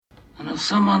And if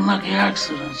some unlucky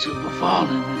accident should befall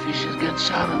him, if he should get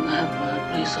shot in the head by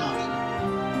a police officer,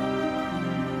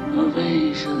 or if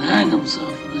he should hang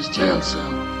himself in his jail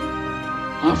cell,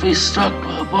 or if he's struck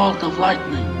by a bolt of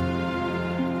lightning,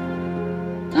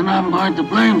 then I'm going to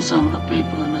blame some of the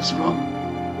people in this room.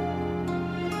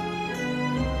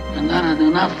 And that I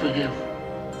do not forgive.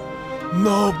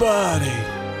 Nobody,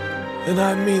 and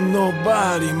I mean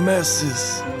nobody,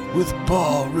 messes with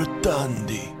Paul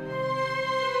Rotondi.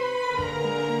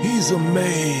 He's a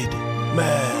made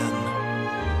man.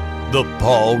 The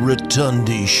Paul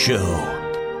Rotondi Show.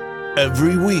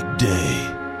 Every weekday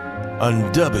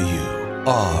on WRRN.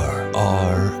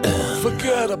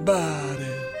 Forget about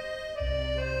it.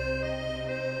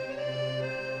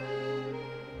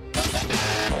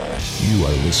 You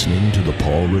are listening to the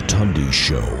Paul Rotondi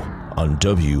Show on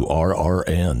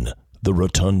WRRN, the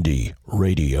Rotondi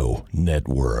Radio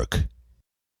Network.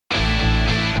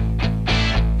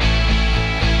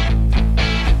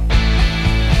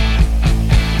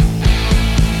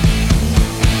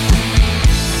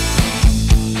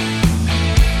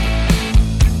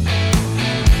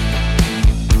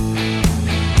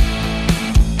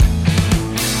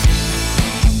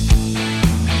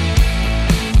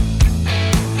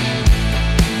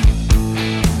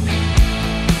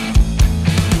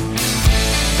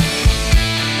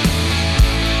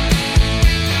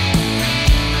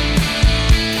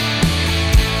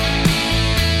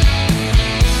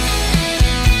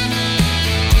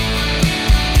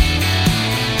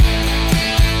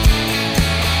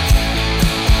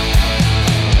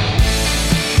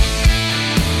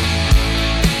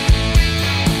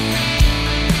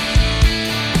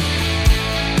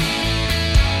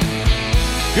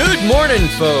 Good morning,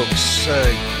 folks.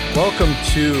 Welcome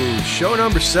to show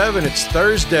number 7. It's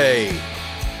Thursday,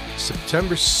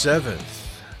 September 7th,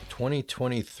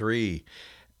 2023.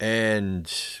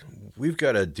 And we've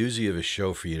got a doozy of a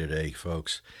show for you today,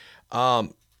 folks.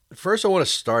 First, I want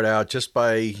to start out just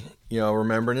by,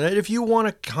 remembering that if you want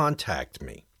to contact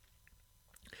me,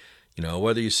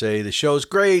 whether you say the show's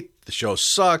great, the show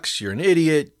sucks, you're an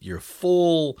idiot, you're a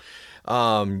fool,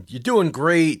 you're doing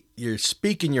great, you're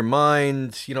speaking your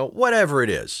mind, whatever it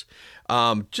is.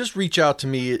 Just reach out to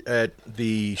me at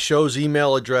the show's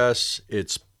email address.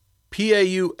 It's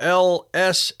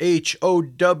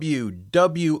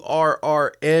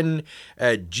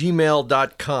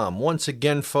paulshowwrrn@gmail.com. Once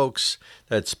again, folks,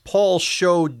 that's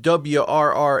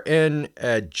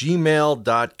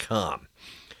paulshowwrrn@gmail.com.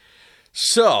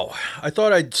 So, I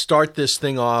thought I'd start this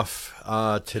thing off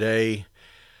today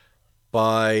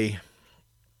by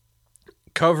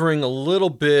covering a little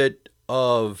bit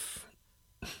of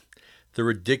the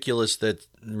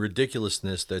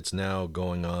ridiculousness that's now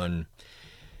going on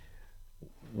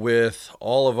with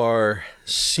all of our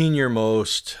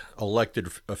senior-most elected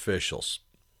officials.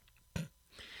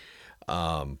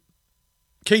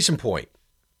 Case in point,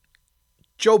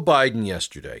 Joe Biden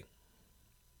yesterday,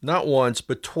 not once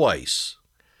but twice,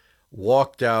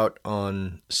 walked out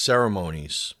on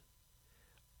ceremonies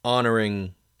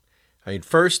honoring,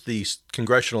 first the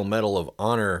Congressional Medal of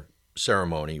Honor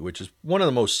ceremony, which is one of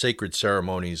the most sacred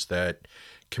ceremonies that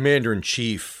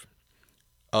Commander-in-Chief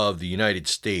of the United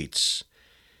States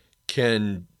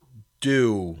can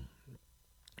do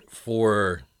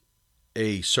for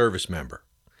a service member.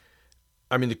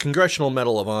 The Congressional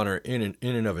Medal of Honor in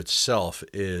and of itself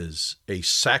is a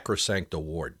sacrosanct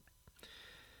award,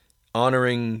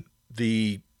 honoring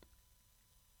the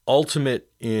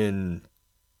ultimate in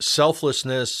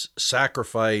selflessness,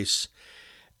 sacrifice,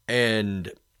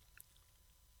 and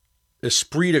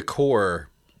esprit de corps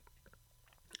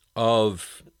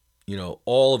of,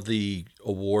 all of the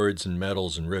awards and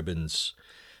medals and ribbons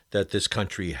that this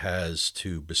country has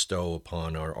to bestow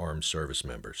upon our armed service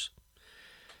members,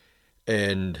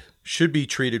 and should be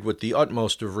treated with the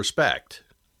utmost of respect,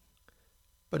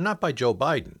 but not by Joe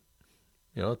Biden.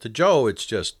 To Joe, it's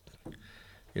just,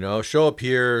 show up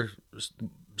here,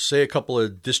 say a couple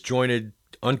of disjointed,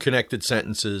 unconnected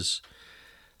sentences,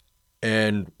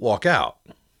 and walk out.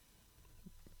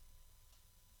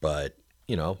 But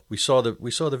we saw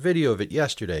the video of it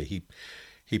yesterday. He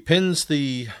pins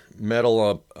the medal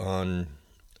up on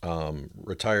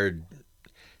retired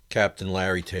Captain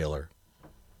Larry Taylor,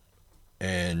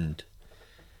 and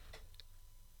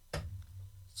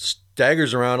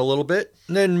staggers around a little bit,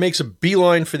 and then makes a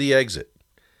beeline for the exit,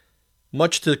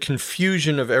 much to the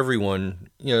confusion of everyone,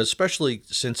 especially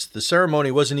since the ceremony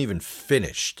wasn't even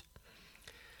finished.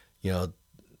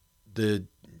 The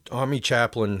Army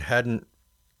chaplain hadn't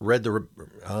read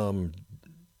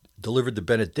delivered the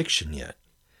benediction yet.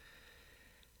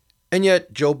 And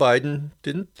yet Joe Biden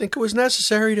didn't think it was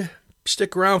necessary to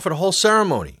stick around for the whole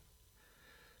ceremony.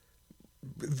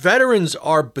 Veterans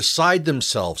are beside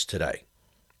themselves today.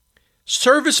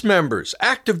 Service members,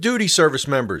 active duty service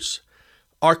members,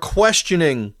 are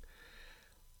questioning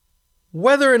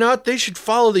whether or not they should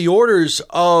follow the orders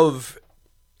of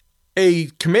a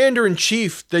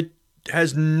commander-in-chief that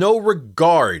has no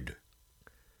regard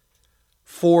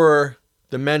for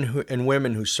the men and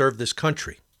women who serve this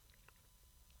country.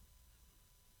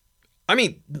 I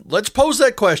mean, let's pose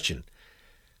that question.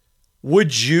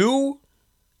 Would you,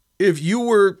 if you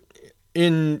were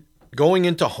going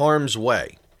into harm's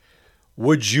way,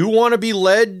 would you want to be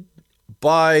led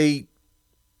by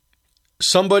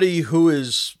somebody who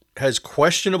has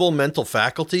questionable mental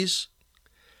faculties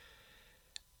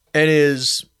and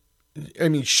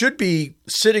should be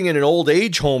sitting in an old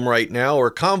age home right now or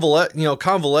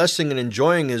convalescing and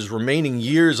enjoying his remaining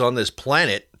years on this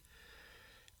planet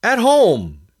at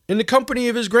home in the company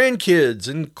of his grandkids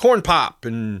and corn pop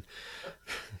and,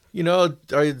 letting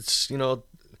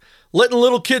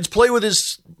little kids play with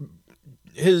his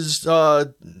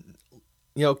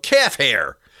calf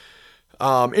hair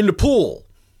in the pool,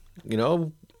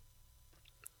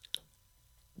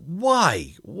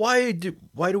 Why? Why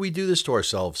do we do this to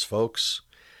ourselves, folks?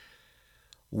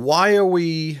 Why are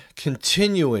we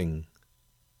continuing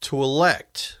to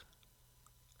elect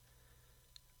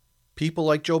people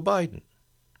like Joe Biden?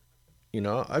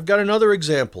 I've got another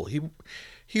example.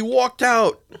 He walked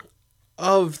out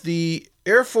of the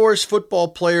Air Force football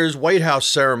players' White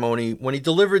House ceremony when he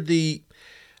delivered the,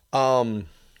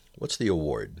 what's the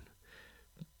award?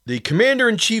 The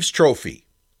Commander-in-Chief's Trophy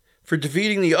for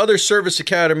defeating the other service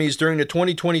academies during the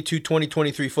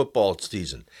 2022-2023 football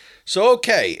season. So,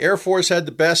 okay, Air Force had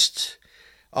the best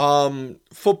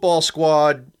football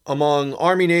squad among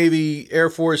Army, Navy, Air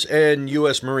Force, and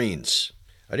U.S. Marines.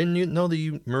 I didn't even know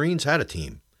the Marines had a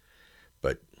team,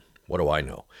 but what do I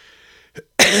know?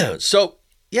 So,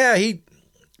 yeah, he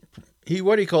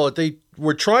what do you call it? They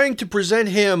were trying to present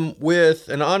him with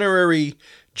an honorary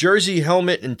jersey,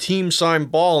 helmet, and team signed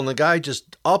ball, and the guy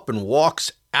just up and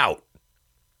walks out.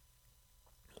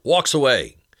 Walks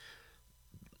away.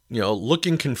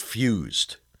 Looking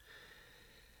confused.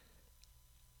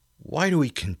 Why do we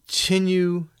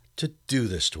continue to do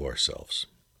this to ourselves?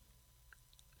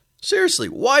 Seriously,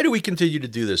 why do we continue to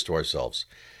do this to ourselves?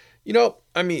 Joe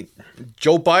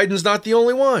Biden's not the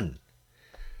only one.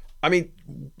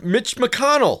 Mitch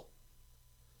McConnell,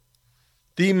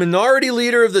 the minority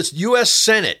leader of the U.S.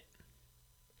 Senate,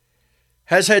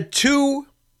 has had 2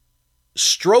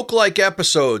 stroke-like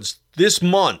episodes this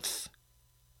month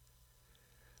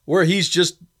where he's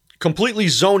just completely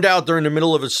zoned out during the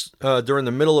middle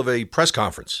of a press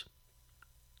conference.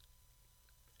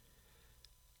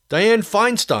 Dianne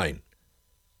Feinstein,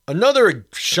 another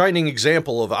shining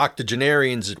example of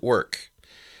octogenarians at work.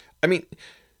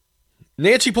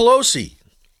 Nancy Pelosi,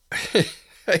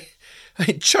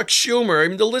 Chuck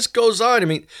Schumer. The list goes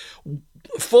on.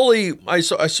 I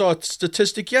saw a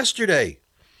statistic yesterday.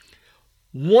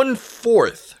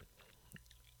 1/4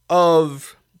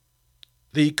 of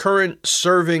the current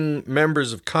serving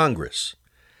members of Congress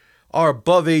are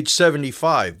above age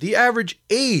 75. The average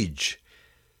age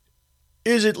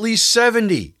is at least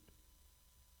 70.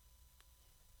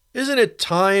 Isn't it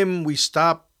time we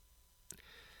stop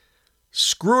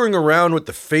screwing around with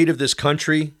the fate of this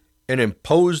country and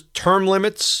impose term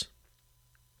limits?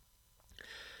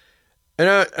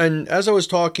 And as I was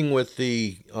talking with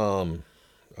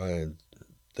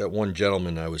that one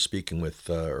gentleman I was speaking with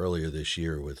earlier this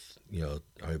year with,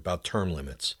 about term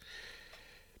limits.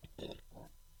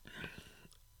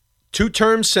 2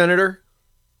 terms senator,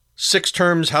 6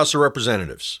 terms House of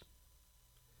Representatives.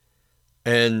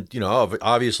 And,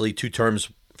 obviously 2 terms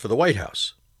for the White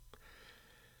House.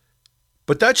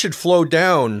 But that should flow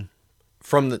down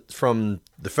from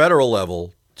the federal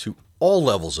level to all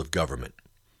levels of government.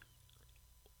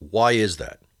 Why is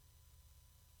that?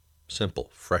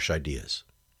 Simple, fresh ideas.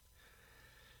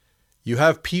 You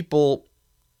have people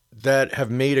that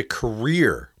have made a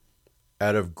career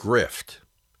out of grift,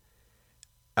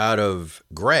 out of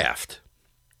graft,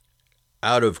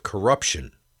 out of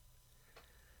corruption.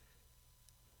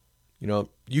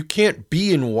 You can't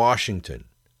be in Washington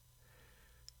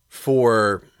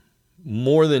for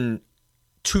more than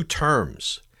 2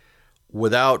 terms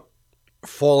without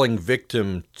falling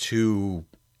victim to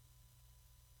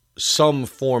some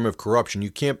form of corruption.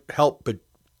 You can't help but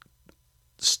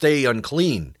stay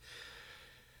unclean.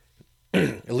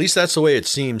 At least that's the way it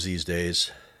seems these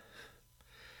days.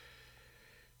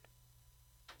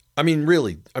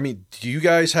 Really, do you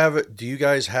guys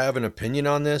have an opinion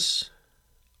on this?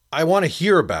 I want to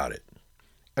hear about it.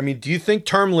 I mean, do you think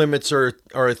term limits are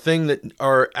a thing that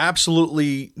are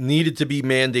absolutely needed to be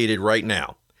mandated right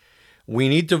now? We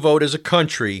need to vote as a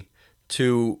country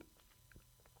to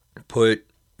put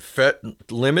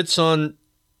limits on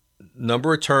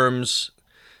number of terms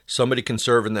somebody can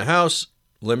serve in the House,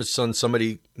 limits on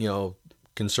somebody,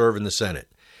 can serve in the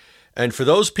Senate. And for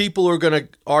those people who are going to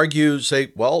argue,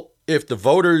 say, well, if the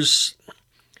voters,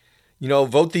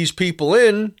 vote these people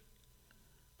in,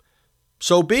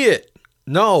 so be it.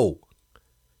 No.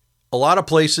 A lot of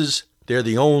places, they're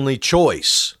the only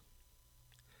choice.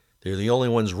 They're the only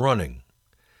ones running.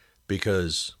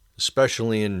 Because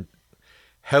especially in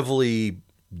heavily,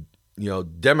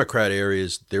 Democrat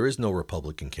areas, there is no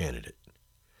Republican candidate.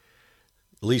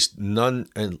 At least none.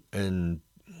 And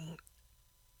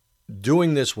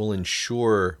doing this will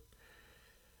ensure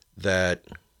that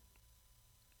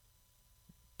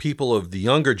people of the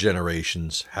younger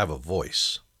generations have a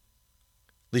voice.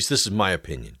 At least this is my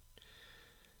opinion.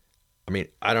 I mean,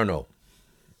 I don't know.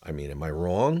 I mean, am I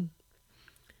wrong?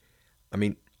 I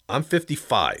mean, I'm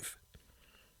 55.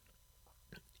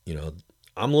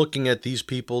 I'm looking at these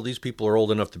people. These people are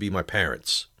old enough to be my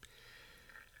parents.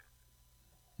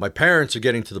 My parents are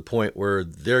getting to the point where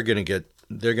they're going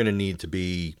to need to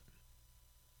be,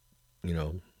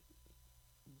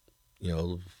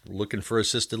 looking for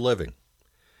assisted living.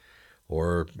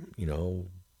 Or,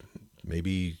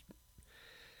 maybe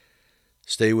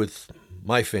stay with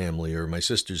my family or my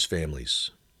sister's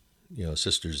families.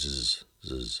 Sisters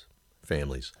is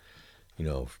families,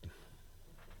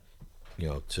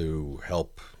 to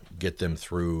help get them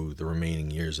through the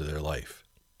remaining years of their life.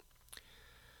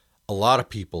 A lot of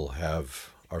people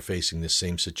are facing this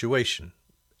same situation.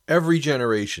 Every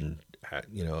generation,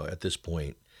 at this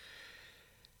point,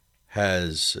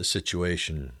 has a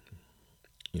situation,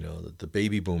 that the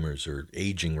baby boomers are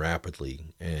aging rapidly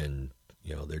and,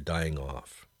 they're dying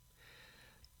off.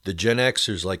 The Gen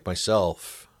Xers like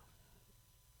myself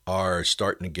are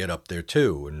starting to get up there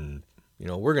too. And,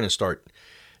 we're going to start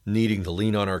needing to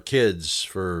lean on our kids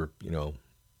for,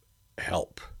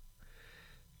 help,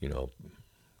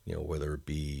 whether it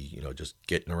be, just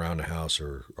getting around the house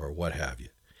or what have you.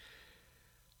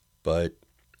 But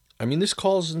I mean, this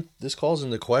calls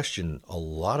into question a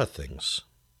lot of things.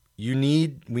 We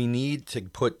need to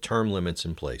put term limits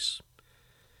in place.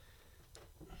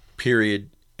 Period.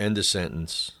 End of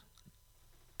sentence.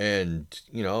 And,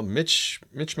 Mitch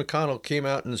McConnell came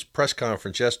out in his press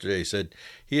conference yesterday, said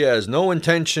he has no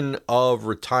intention of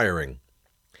retiring,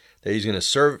 that he's going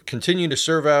to continue to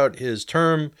serve out his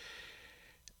term,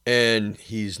 and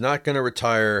he's not going to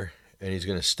retire, and he's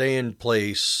going to stay in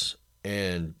place,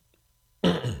 and,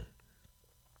 he's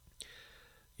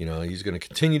going to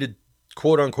continue to,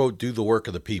 quote unquote, do the work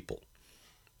of the people.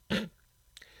 You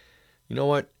know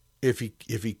what? If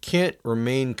he can't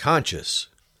remain conscious,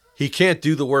 he can't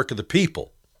do the work of the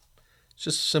people. It's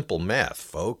just simple math,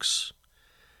 folks.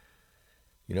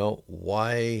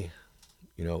 Why,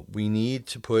 we need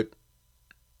to put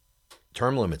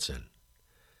term limits in.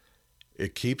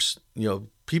 It keeps,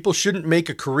 people shouldn't make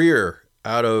a career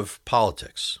out of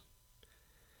politics.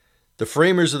 The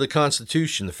framers of the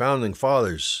Constitution, the founding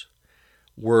fathers,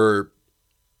 were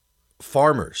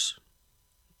farmers,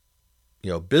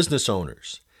 business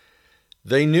owners.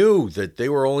 They knew that they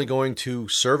were only going to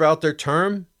serve out their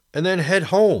term and then head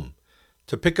home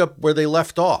to pick up where they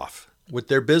left off with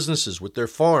their businesses, with their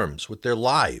farms, with their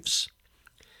lives.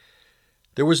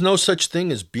 There was no such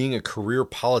thing as being a career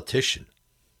politician.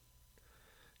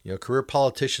 Career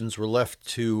politicians were left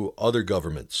to other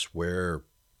governments where,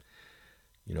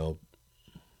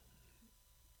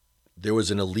 there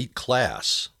was an elite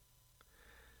class.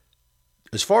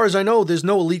 As far as I know, there's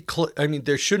no elite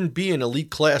there shouldn't be an elite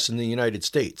class in the United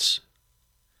States.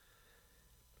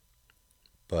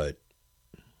 But,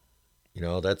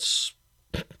 that's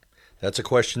a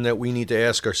question that we need to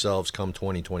ask ourselves come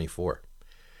 2024.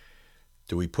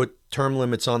 Do we put term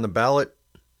limits on the ballot,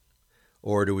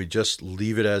 or do we just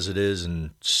leave it as it is and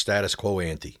status quo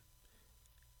ante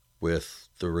with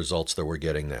the results that we're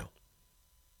getting now?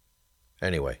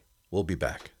 Anyway, we'll be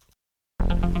back.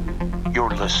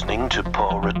 You're listening to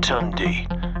Paul Rotondi,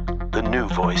 the new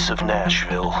voice of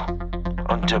Nashville,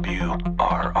 on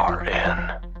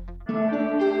WRRN.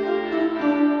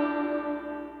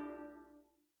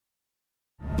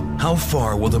 How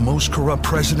far will the most corrupt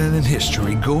president in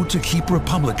history go to keep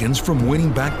Republicans from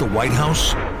winning back the White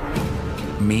House?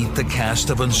 Meet the cast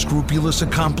of unscrupulous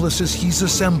accomplices he's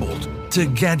assembled to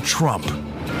get Trump.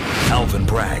 Alvin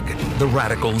Bragg, the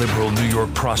radical liberal New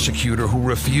York prosecutor who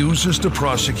refuses to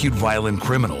prosecute violent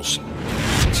criminals.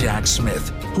 Jack Smith,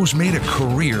 who's made a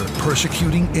career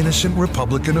persecuting innocent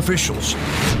Republican officials.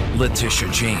 Letitia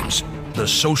James, the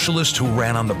socialist who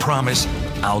ran on the promise,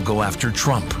 "I'll go after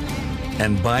Trump."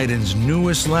 And Biden's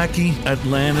newest lackey,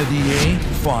 Atlanta DA,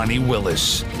 Fani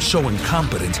Willis. So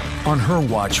incompetent, on her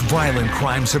watch, violent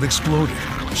crimes have exploded.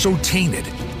 So tainted,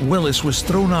 Willis was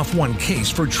thrown off one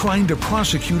case for trying to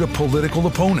prosecute a political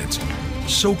opponent.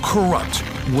 So corrupt,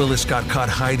 Willis got caught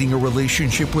hiding a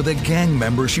relationship with a gang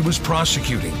member she was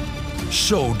prosecuting.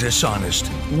 So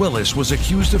dishonest, Willis was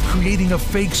accused of creating a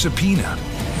fake subpoena.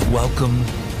 Welcome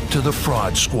to the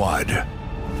Fraud Squad.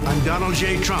 I'm Donald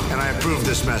J. Trump, and I approve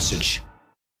this message.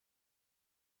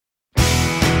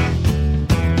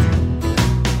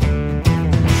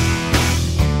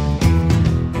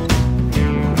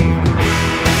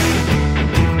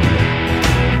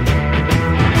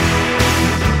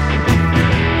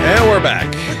 And we're back.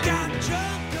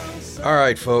 All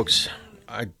right, folks.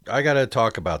 I got to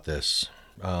talk about this.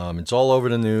 It's all over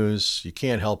the news. You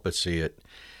can't help but see it.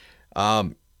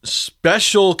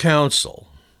 Special counsel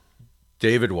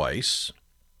David Weiss,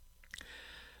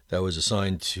 that was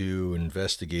assigned to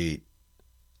investigate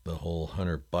the whole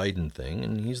Hunter Biden thing,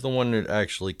 and he's the one that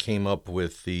actually came up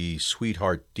with the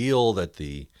sweetheart deal that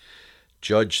the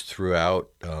judge threw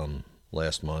out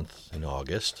last month in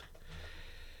August.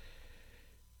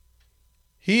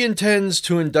 He intends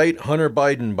to indict Hunter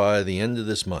Biden by the end of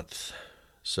this month.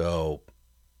 So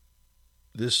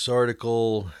this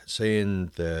article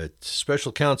saying that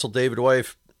special counsel David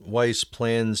Weiss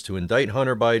plans to indict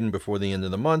Hunter Biden before the end of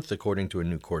the month, according to a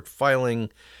new court filing.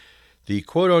 The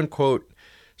quote-unquote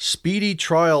Speedy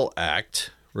Trial Act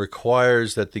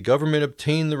requires that the government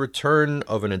obtain the return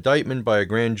of an indictment by a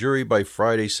grand jury by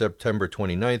Friday, September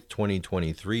 29th,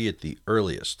 2023 at the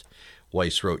earliest,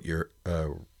 Weiss wrote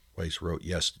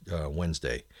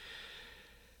Wednesday.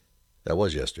 That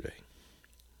was yesterday.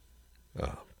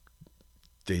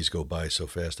 Days go by so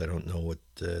fast, I don't know what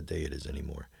day it is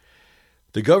anymore.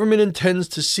 The government intends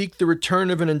to seek the return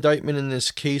of an indictment in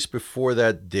this case before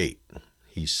that date,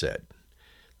 he said.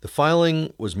 The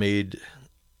filing was made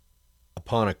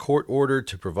upon a court order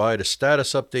to provide a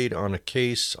status update on a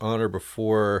case on or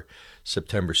before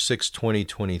September 6,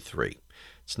 2023.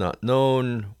 It's not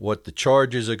known what the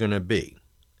charges are going to be.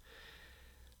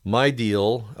 My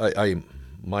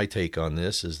take on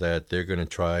this is that they're going to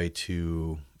try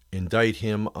to indict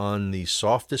him on the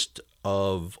softest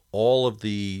of all of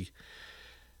the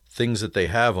things that they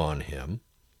have on him,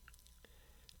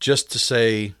 just to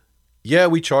say, yeah,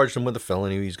 we charged him with a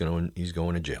felony. He's going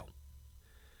to jail.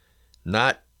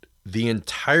 Not the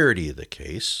entirety of the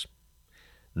case.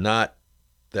 Not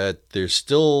that there's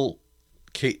still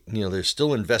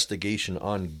investigation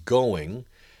ongoing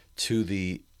to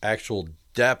the actual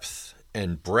depth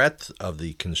and breadth of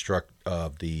the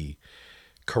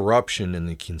corruption and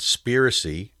the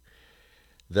conspiracy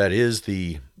that is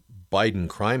the Biden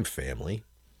crime family.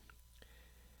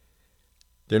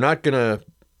 They're not going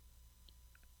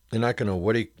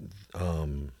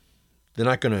to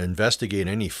investigate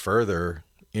any further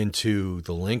into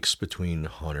the links between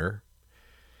Hunter,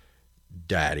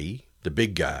 Daddy, the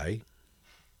big guy,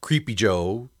 Creepy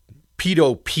Joe,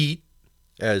 Pedo Pete,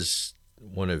 as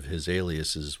one of his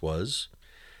aliases was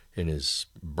in his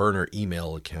burner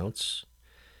email accounts.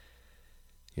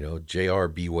 JR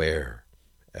Beware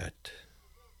at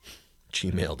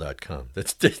gmail.com.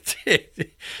 That's it's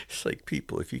like,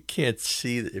 people, if you can't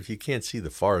see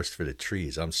the forest for the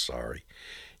trees, I'm sorry.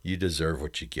 You deserve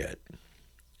what you get.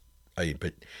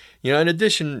 But in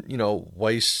addition,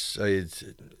 Weiss,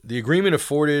 the agreement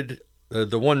afforded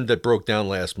the one that broke down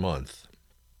last month,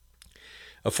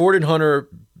 afforded Hunter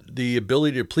the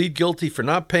ability to plead guilty for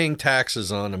not paying taxes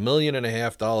on $1.5 million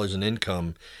in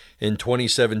income in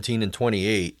 2017 and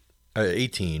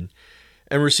 2018,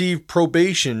 and receive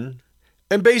probation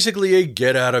and basically a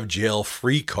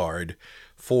get-out-of-jail-free card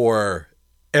for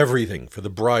everything, for the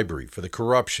bribery, for the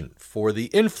corruption, for the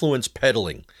influence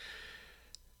peddling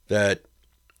that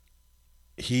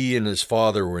he and his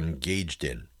father were engaged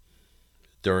in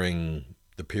during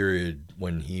the period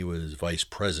when he was vice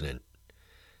president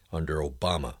under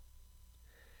Obama.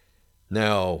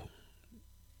 Now,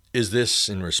 is this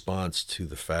in response to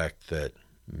the fact that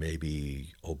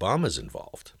maybe Obama's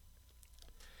involved?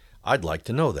 I'd like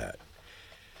to know that.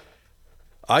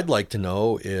 I'd like to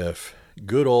know if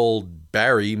good old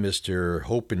Barry, Mr.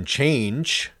 Hope and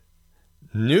Change,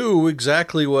 knew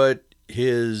exactly what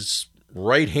his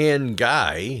right-hand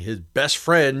guy, his best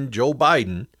friend, Joe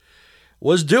Biden,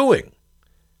 was doing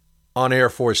on Air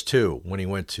Force Two when he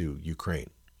went to Ukraine,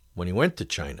 when he went to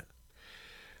China,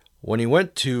 when he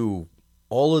went to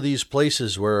all of these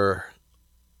places where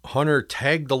Hunter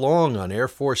tagged along on Air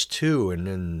Force Two and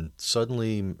then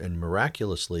suddenly and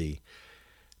miraculously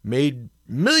made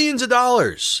millions of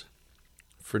dollars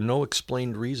for no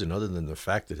explained reason other than the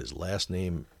fact that his last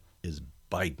name is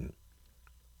Biden.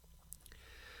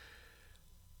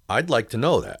 I'd like to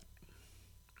know that.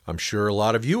 I'm sure a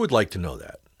lot of you would like to know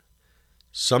that.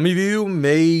 Some of you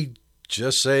may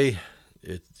just say,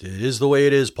 it is the way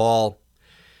it is, Paul.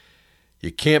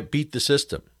 You can't beat the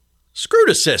system. Screw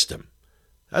the system.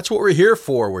 That's what we're here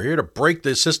for. We're here to break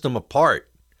the system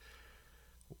apart.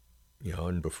 You know,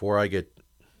 and before I get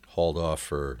hauled off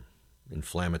for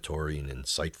inflammatory and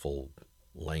insightful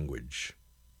language,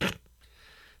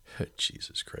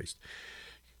 Jesus Christ.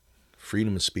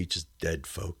 Freedom of speech is dead,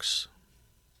 folks.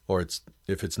 Or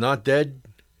if it's not dead,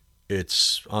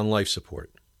 it's on life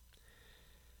support.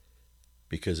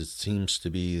 Because it seems to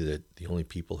be that the only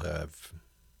people who have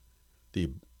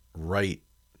the right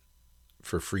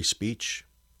for free speech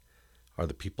are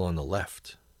the people on the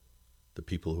left, the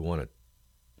people who want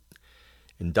to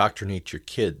indoctrinate your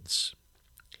kids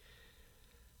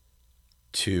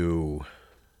to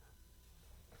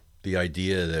the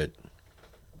idea that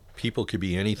people could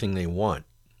be anything they want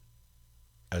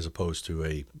as opposed to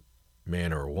a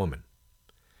man or a woman.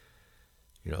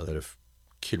 You know, that if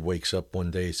a kid wakes up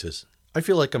one day and says, I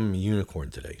feel like I'm a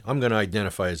unicorn today. I'm going to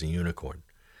identify as a unicorn.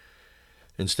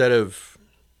 Instead of,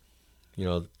 you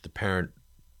know, the parent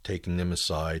taking them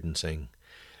aside and saying,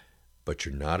 but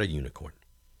you're not a unicorn.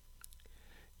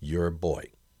 You're a boy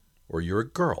or you're a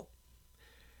girl.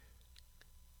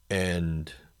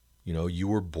 And, you know, you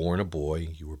were born a boy,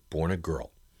 you were born a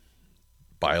girl.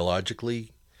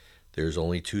 Biologically, there's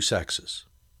only two sexes,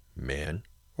 man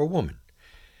or woman.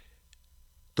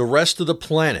 The rest of the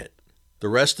planet, the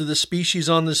rest of the species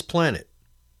on this planet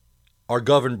are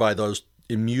governed by those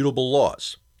immutable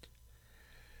laws.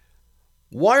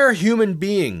 Why are human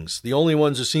beings the only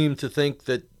ones who seem to think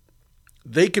that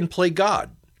they can play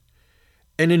God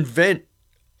and invent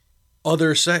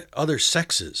other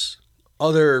sexes,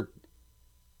 other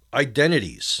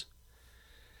identities?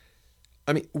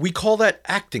 I mean, we call that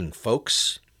acting,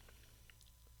 folks.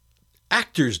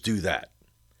 Actors do that.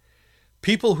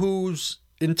 People whose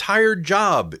entire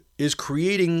job is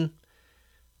creating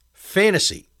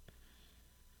fantasy.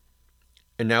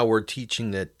 And now we're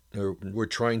teaching that, or we're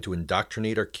trying to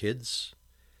indoctrinate our kids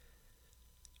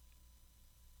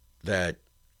that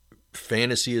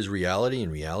fantasy is reality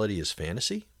and reality is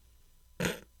fantasy?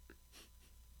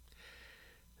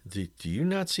 Do you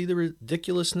not see the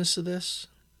ridiculousness of this?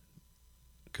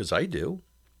 Because I do.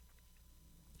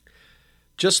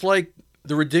 Just like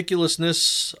the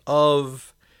ridiculousness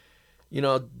of, you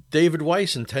know, David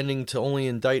Weiss intending to only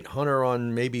indict Hunter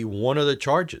on maybe one of the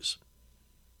charges.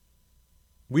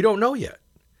 We don't know yet.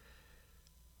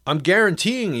 I'm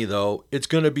guaranteeing you, though, it's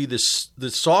going to be the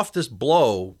softest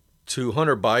blow to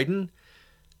Hunter Biden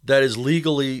that is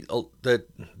legally, that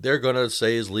they're going to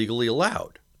say is legally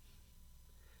allowed.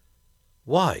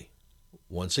 Why?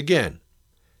 Once again,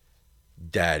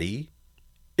 Daddy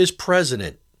is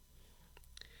president.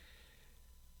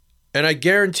 And I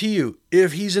guarantee you,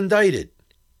 if he's indicted,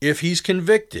 if he's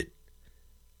convicted,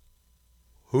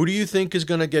 who do you think is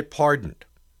going to get pardoned?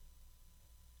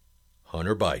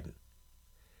 Hunter Biden.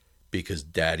 Because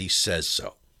Daddy says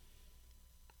so.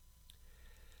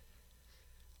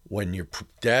 When your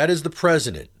dad is the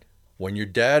president, when your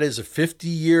dad is a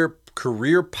 50-year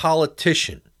career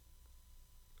politician,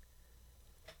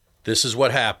 this is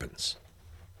what happens.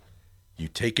 You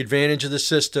take advantage of the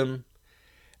system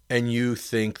and you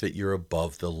think that you're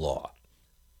above the law.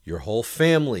 Your whole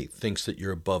family thinks that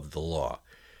you're above the law.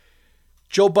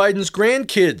 Joe Biden's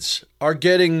grandkids are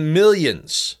getting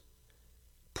millions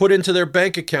put into their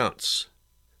bank accounts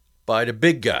by the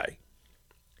big guy.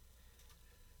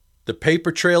 The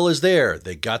paper trail is there.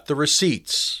 They got the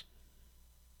receipts.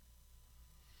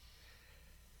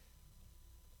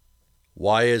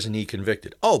 Why isn't he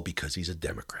convicted? Oh, because he's a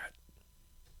Democrat.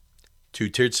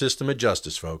 Two-tiered system of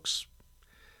justice, folks.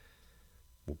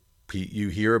 You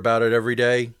hear about it every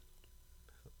day.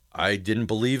 I didn't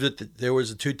believe that there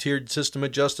was a two-tiered system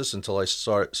of justice until I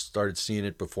started seeing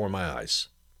it before my eyes.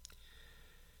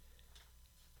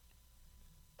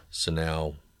 So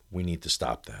now we need to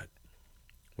stop that.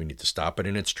 We need to stop it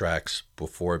in its tracks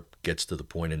before it gets to the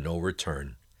point of no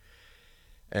return.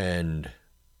 And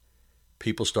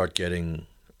people start getting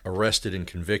arrested and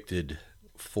convicted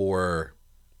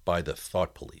by the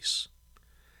thought police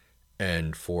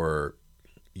and for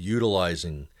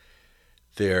utilizing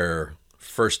their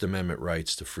First Amendment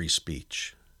rights to free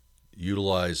speech,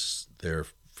 utilize their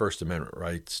First Amendment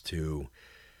rights to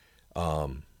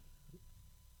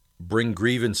bring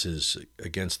grievances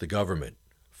against the government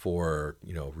for,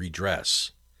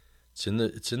 redress. It's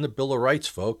in the Bill of Rights,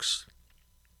 folks.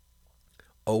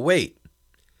 Oh, wait.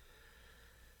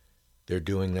 They're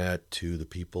doing that to the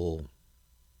people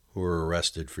who were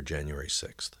arrested for January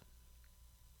 6th.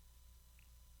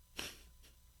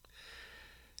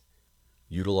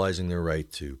 Utilizing their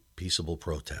right to peaceable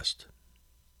protest.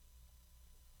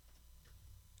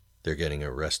 They're getting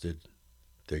arrested.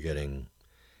 They're getting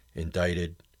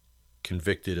indicted,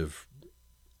 convicted of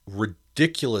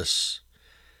ridiculous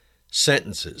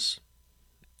sentences,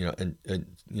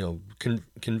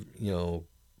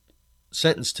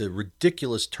 sentenced to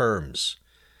ridiculous terms,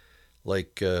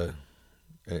 like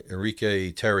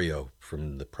Enrique Terrio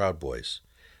from the Proud Boys.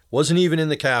 Wasn't even in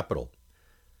the Capitol,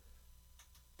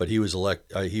 but he was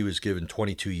he was given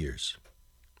 22 years.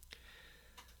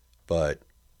 But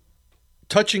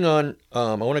touching on,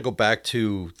 I want to go back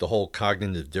to the whole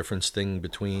cognitive difference thing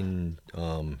between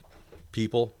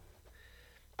people.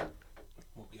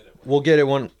 We'll get it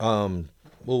one.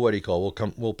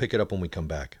 We'll pick it up when we come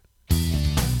back.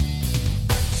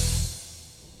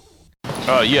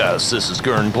 Yes, this is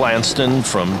Gern Blanston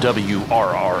from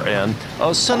WRRN.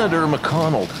 Senator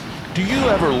McConnell, do you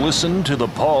ever listen to the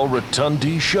Paul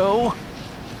Rotondi Show?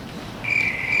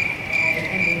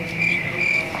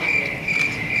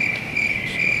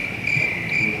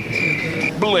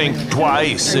 Blink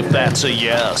twice if that's a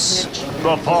yes.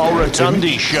 The Paul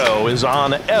Rotondi Show is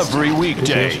on every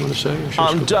weekday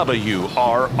on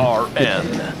WRRN.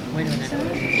 Wait a minute.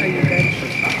 Are you good?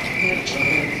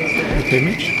 Okay,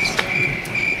 Mitch?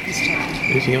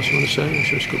 Anything else you want to say, or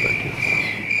should I just go back to you?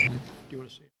 Do you want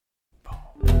to say?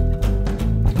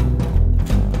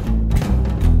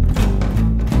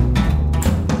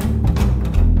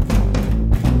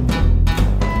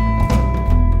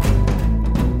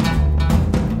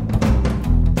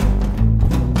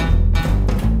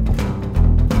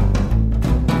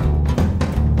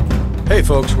 Hey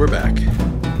folks, we're back.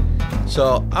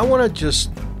 So I want to just,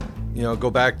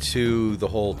 go back to the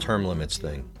whole term limits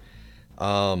thing.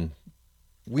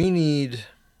 We need,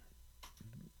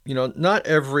 not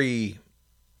every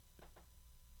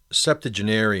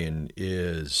septuagenarian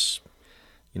is,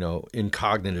 in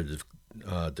cognitive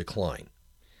decline.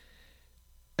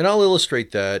 And I'll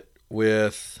illustrate that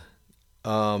with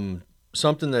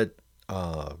something that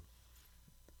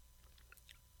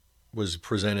was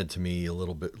presented to me a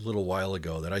little while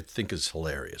ago that I think is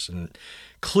hilarious and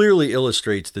clearly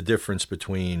illustrates the difference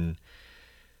between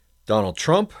Donald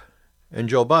Trump and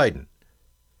Joe Biden.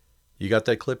 You got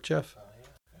that clip, Jeff?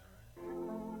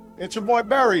 It's your boy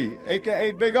Barry,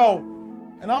 a.k.a. Big O,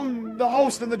 and I'm the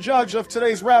host and the judge of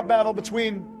today's rap battle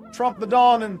between Trump the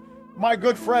Don and my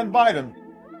good friend Biden.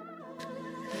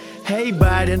 Hey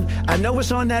Biden, I know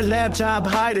it's on that laptop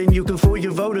hiding. You can fool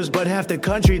your voters, but half the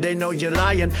country, they know you're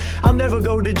lying. I'll never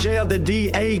go to jail, the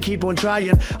DA keep on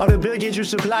trying. All the billions you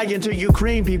supplying to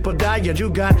Ukraine, people dying. You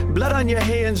got blood on your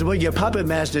hands, well your puppet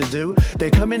masters do. They're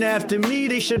coming after me,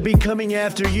 they should be coming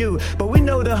after you. But we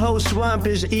know the whole swamp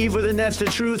is evil, and that's the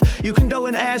truth. You can go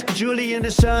and ask Julian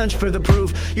Assange for the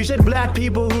proof. You said black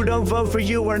people who don't vote for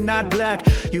you are not black.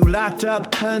 You locked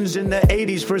up tons in the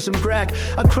 80s for some crack.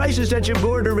 A crisis at your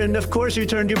border, and of course you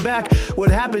turned your back.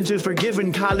 What happened to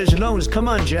forgiving college loans? Come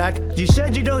on, Jack. You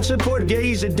said you don't support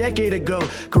gays a decade ago.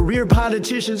 Career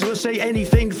politicians will say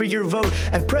anything for your vote.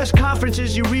 At press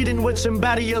conferences, you're reading what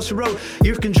somebody else wrote.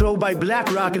 You're controlled by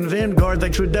BlackRock and Vanguard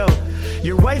like Trudeau.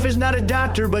 Your wife is not a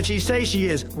doctor, but she says she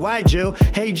is. Why, Joe?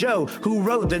 Hey, Joe, who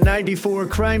wrote the 94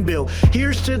 crime bill?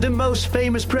 Here's to the most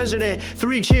famous president.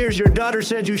 3 cheers. Your daughter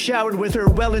said you showered with her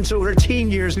well into her teen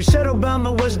years. You said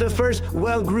Obama was the first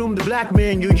well-groomed black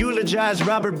man. You eulogize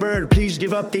Robert Byrd, please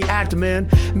give up the act, man.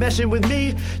 Messing with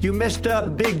me, you messed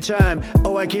up big time.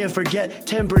 Oh, I can't forget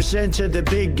 10% to the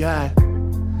big guy.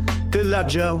 Good luck,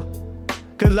 Joe.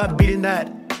 Good luck beating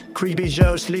that creepy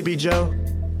Joe, sleepy Joe.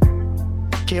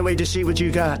 Can't wait to see what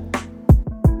you got.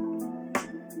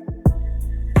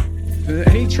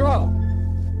 Hey, Trump,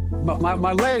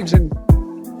 my legs and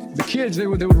the kids, they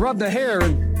would rub the hair,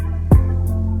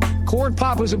 and Corn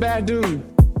Pop was a bad dude.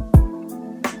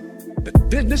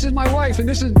 This is my wife, and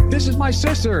this is my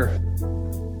sister.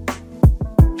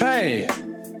 Hey,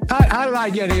 how did I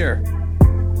get here?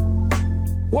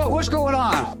 What's going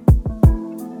on?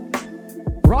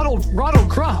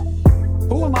 Ronald Trump.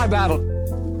 Who am I battling?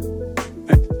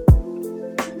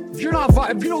 If you're not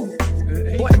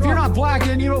black,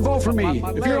 then you don't vote for me.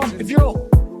 If you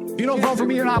don't vote for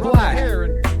me, you're not black.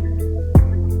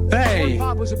 Hey,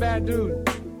 Pop was a bad dude.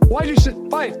 Why'd you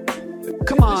fight?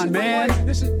 Come on, man.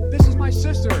 This is my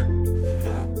sister.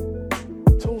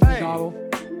 Told you, Donald.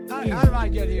 How How did I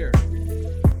get here?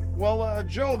 Well,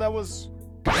 Joe, that was...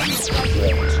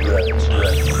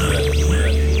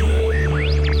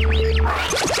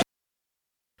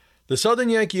 The Southern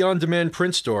Yankee On Demand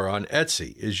print store on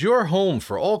Etsy is your home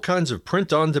for all kinds of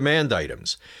print-on-demand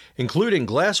items, including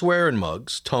glassware and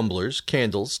mugs, tumblers,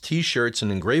 candles, t-shirts,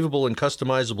 and engravable and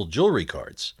customizable jewelry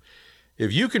cards.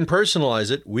 If you can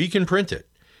personalize it, we can print it.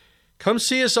 Come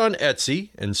see us on Etsy,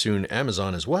 and soon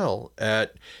Amazon as well,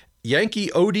 at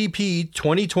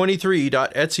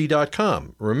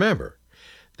yankeeodp2023.etsy.com. Remember,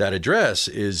 that address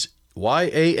is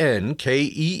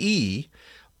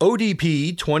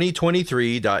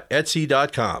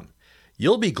YANKEEODP2023.etsy.com.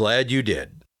 You'll be glad you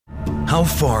did. How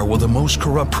far will the most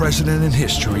corrupt president in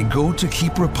history go to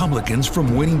keep Republicans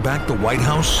from winning back the White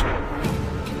House?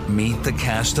 Meet the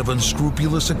cast of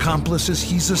unscrupulous accomplices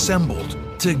he's assembled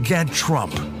to get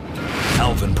Trump.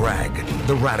 Alvin Bragg,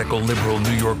 the radical liberal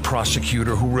New York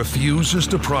prosecutor who refuses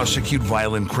to prosecute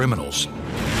violent criminals.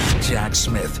 Jack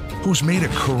Smith, who's made a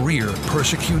career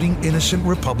persecuting innocent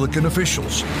Republican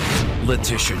officials.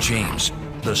 Letitia James,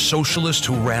 the socialist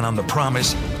who ran on the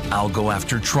promise, "I'll go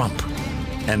after Trump."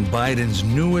 And Biden's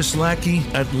newest lackey,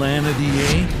 Atlanta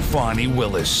DA, Fani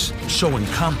Willis. So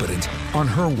incompetent, on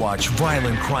her watch,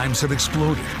 violent crimes have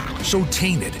exploded. So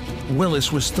tainted,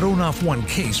 Willis was thrown off one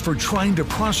case for trying to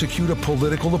prosecute a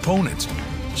political opponent.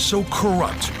 So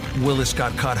corrupt, Willis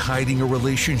got caught hiding a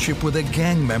relationship with a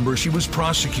gang member she was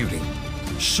prosecuting.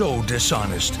 So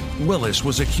dishonest, Willis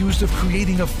was accused of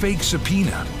creating a fake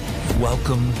subpoena.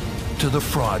 Welcome to the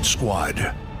Fraud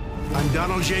Squad. I'm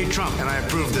Donald J. Trump, and I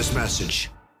approve this message.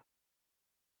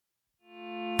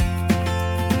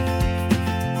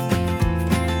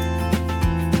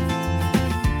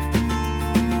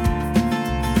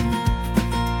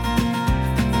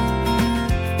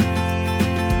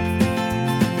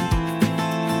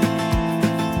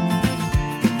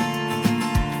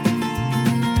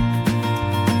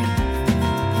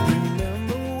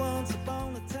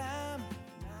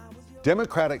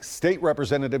 Democratic State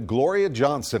Representative Gloria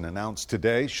Johnson announced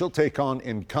today she'll take on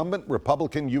incumbent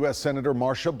Republican U.S. Senator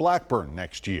Marsha Blackburn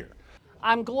next year.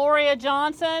 I'm Gloria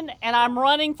Johnson, and I'm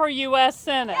running for U.S.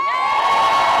 Senate.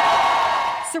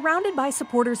 Surrounded by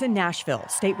supporters in Nashville,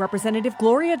 State Representative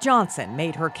Gloria Johnson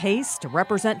made her case to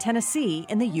represent Tennessee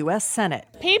in the U.S. Senate.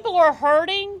 People are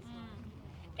hurting,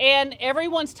 and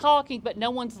everyone's talking, but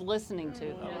no one's listening to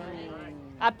them.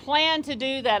 I plan to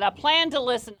do that. I plan to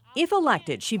listen. If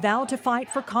elected, she vowed to fight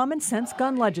for common sense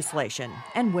gun legislation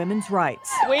and women's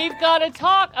rights. We've got to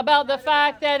talk about the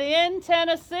fact that in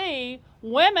Tennessee,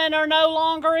 women are no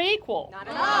longer equal. Not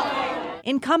at all.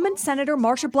 Incumbent Senator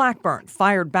Marsha Blackburn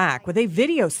fired back with a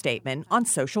video statement on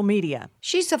social media.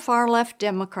 She's a far-left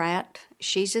Democrat.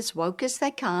 She's as woke as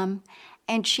they come,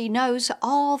 and she knows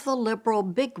all the liberal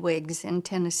bigwigs in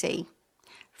Tennessee.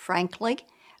 Frankly,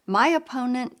 my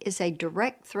opponent is a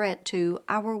direct threat to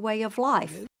our way of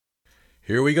life.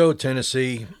 Here we go,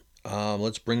 Tennessee.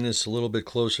 Let's bring this a little bit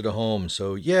closer to home.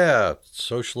 So, yeah,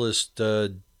 socialist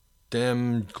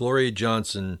Dem Gloria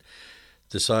Johnson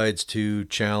decides to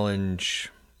challenge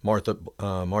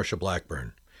Marsha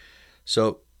Blackburn.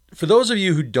 So, for those of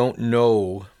you who don't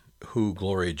know who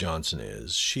Gloria Johnson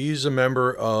is, she's a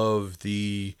member of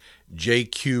the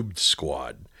J-Cubed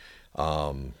squad,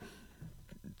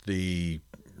 the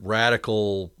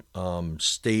radical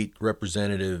state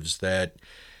representatives that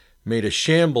made a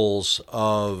shambles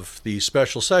of the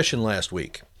special session last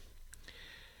week.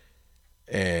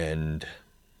 And,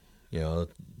 you know,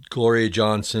 Gloria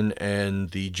Johnson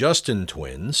and the Justin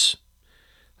twins,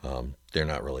 they're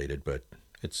not related, but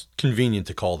it's convenient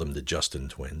to call them the Justin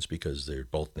twins because they're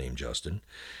both named Justin,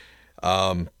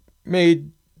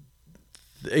 made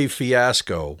a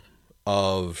fiasco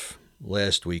of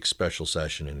last week's special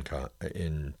session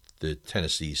in the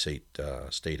Tennessee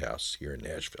State House here in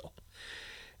Nashville,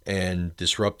 and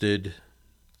disrupted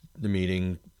the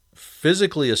meeting,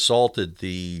 physically assaulted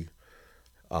the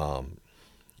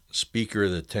Speaker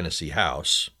of the Tennessee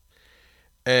House,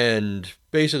 and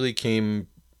basically came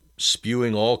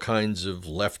spewing all kinds of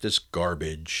leftist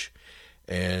garbage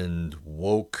and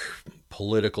woke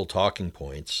political talking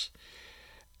points.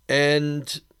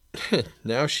 And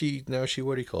now she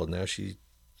what do you call it? Now she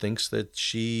thinks that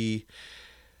she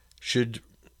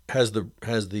has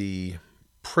the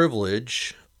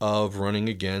privilege of running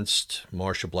against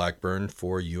Marsha Blackburn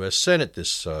for U.S. Senate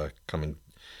this coming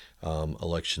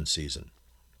election season.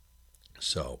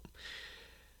 So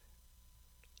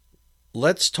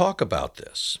let's talk about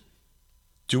this.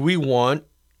 Do we want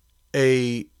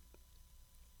a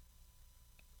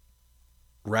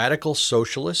radical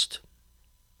socialist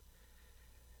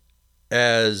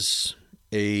as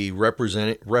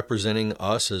representing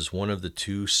us as one of the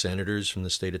 2 senators from the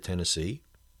state of Tennessee?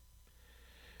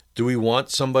 Do we want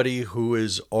somebody who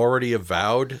is already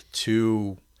avowed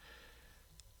to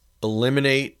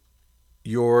eliminate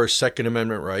your Second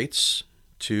Amendment rights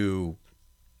to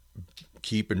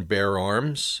keep and bear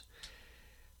arms,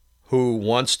 who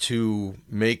wants to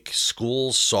make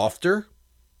schools softer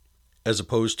as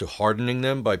opposed to hardening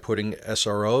them by putting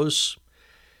SROs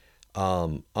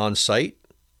on site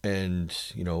and,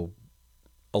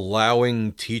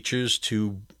 allowing teachers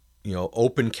to,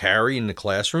 open carry in the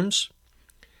classrooms?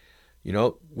 We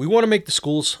want to make the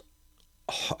schools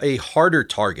a harder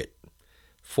target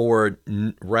for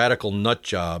radical nut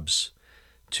jobs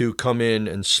to come in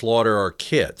and slaughter our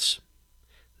kids,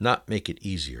 not make it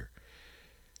easier.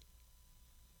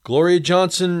 Gloria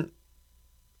Johnson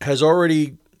has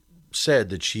already said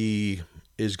that she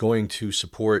is going to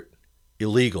support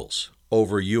illegals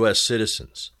over U.S.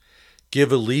 citizens, give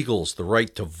illegals the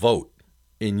right to vote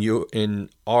in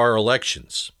our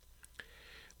elections,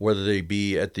 whether they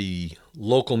be at the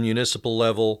local municipal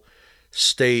level,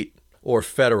 state, or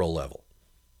federal level.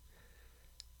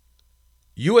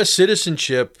 U.S.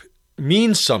 citizenship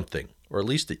means something, or at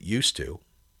least it used to,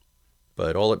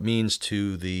 but all it means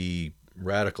to the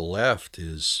radical left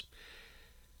is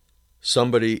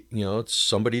somebody, it's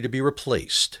somebody to be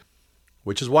replaced,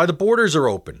 which is why the borders are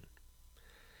open.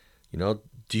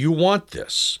 Do you want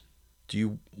this? Do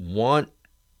you want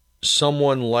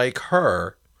someone like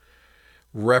her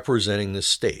representing the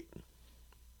state?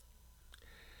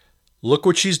 Look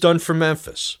what she's done for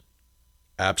Memphis.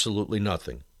 Absolutely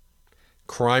nothing.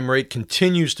 Crime rate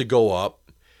continues to go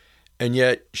up, and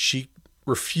yet she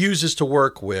refuses to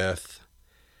work with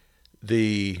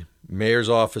the mayor's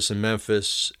office in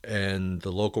Memphis and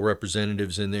the local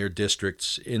representatives in their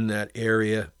districts in that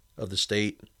area of the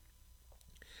state.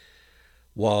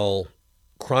 While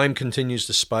crime continues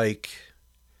to spike,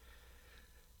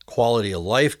 quality of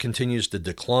life continues to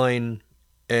decline,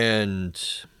 and,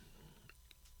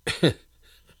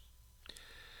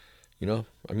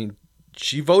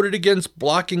 she voted against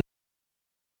blocking.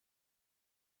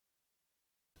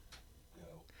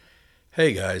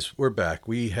 Hey guys, we're back.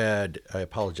 I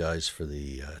apologize for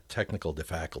the technical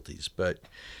difficulties, but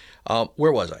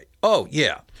where was I? Oh,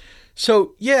 yeah.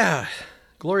 So,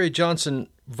 Gloria Johnson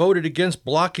voted against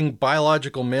blocking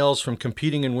biological males from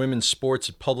competing in women's sports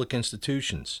at public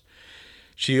institutions.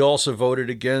 She also voted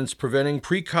against preventing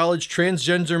pre-college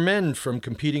transgender men from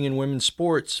competing in women's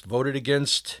sports, voted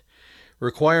against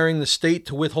requiring the state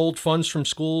to withhold funds from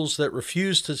schools that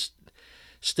refuse to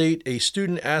state a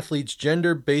student-athlete's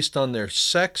gender based on their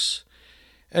sex,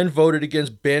 and voted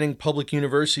against banning public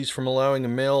universities from allowing a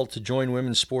male to join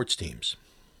women's sports teams.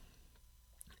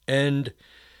 And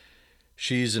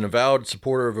she's an avowed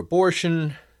supporter of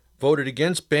abortion, voted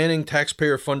against banning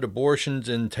taxpayer-funded abortions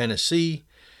in Tennessee,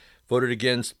 voted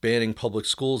against banning public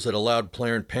schools that allowed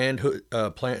Planned Parenthood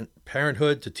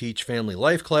to teach family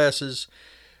life classes,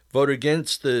 voted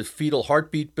against the fetal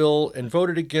heartbeat bill, and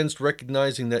voted against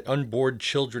recognizing that unborn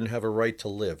children have a right to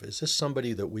live. Is this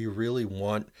somebody that we really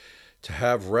want to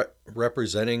have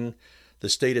representing the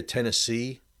state of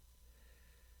Tennessee?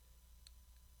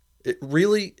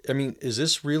 Is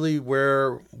this really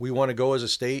where we want to go as a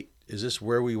state? Is this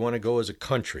where we want to go as a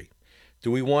country? Do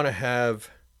we want to have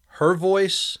her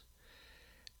voice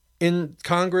in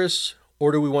Congress,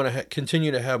 or do we want to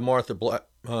continue to have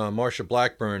Marsha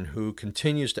Blackburn, who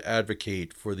continues to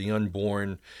advocate for the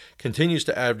unborn, continues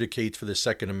to advocate for the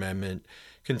Second Amendment,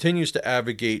 continues to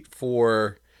advocate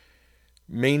for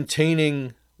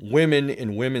maintaining women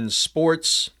in women's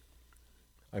sports?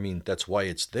 That's why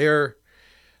it's there.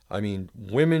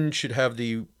 Women should have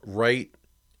the right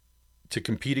to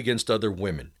compete against other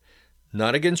women,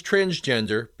 not against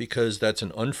transgender, because that's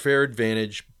an unfair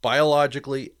advantage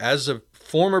biologically as a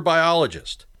former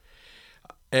biologist.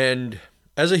 And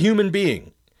as a human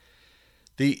being,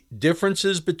 the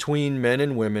differences between men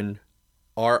and women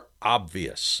are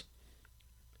obvious.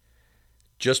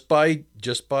 Just by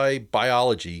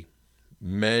biology,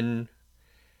 men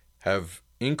have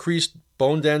increased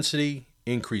bone density,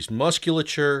 increased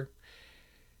musculature,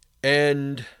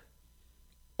 and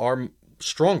are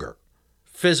stronger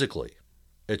physically.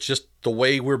 It's just the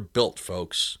way we're built,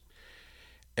 folks.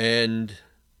 And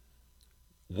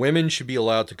women should be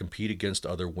allowed to compete against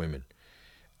other women.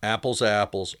 Apples to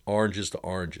apples, oranges to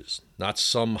oranges, not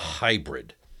some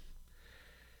hybrid.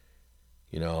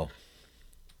 I'm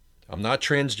not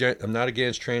against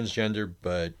transgender,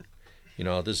 but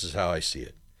this is how I see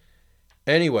it.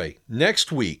 Anyway,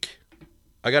 next week,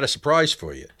 I got a surprise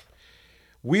for you.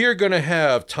 We are going to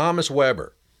have Thomas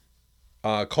Weber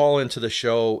call into the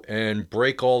show and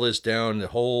break all this down, the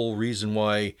whole reason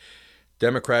why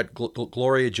Democrat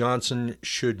Gloria Johnson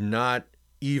should not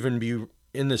even be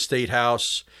in the State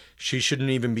House. She shouldn't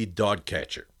even be dog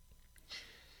catcher.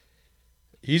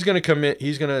 He's going to come in.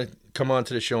 He's going to come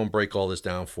onto the show and break all this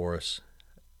down for us.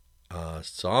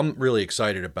 So I'm really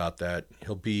excited about that.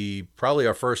 He'll be probably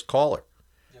our first caller.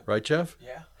 Yep. Right, Jeff?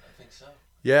 Yeah, I think so.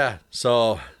 Yeah,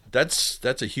 so that's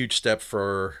a huge step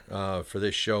for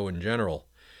this show in general.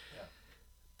 Yeah.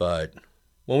 But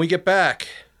when we get back,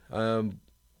 I'm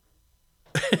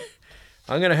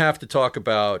going to have to talk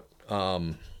about,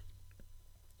 do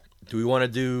we want to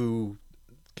do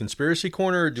Conspiracy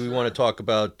Corner, or do we want to talk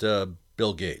about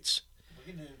Bill Gates?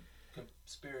 We can do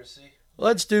Conspiracy.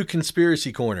 Let's do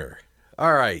Conspiracy Corner.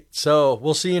 All right, so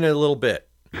we'll see you in a little bit.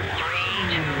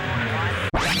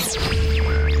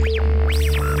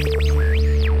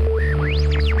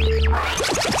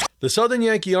 The Southern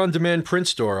Yankee On Demand print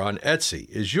store on Etsy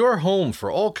is your home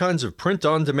for all kinds of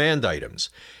print-on-demand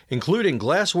items, including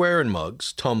glassware and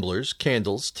mugs, tumblers,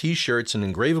 candles, t-shirts, and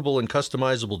engravable and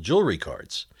customizable jewelry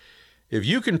cards. If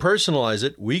you can personalize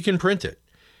it, we can print it.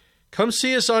 Come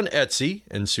see us on Etsy,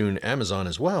 and soon Amazon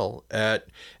as well, at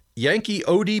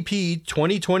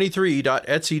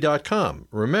yankeeodp2023.etsy.com.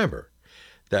 Remember,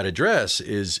 that address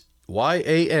is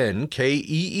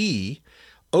YANKEE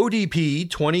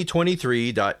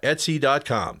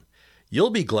ODP2023.etsy.com. You'll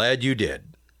be glad you did.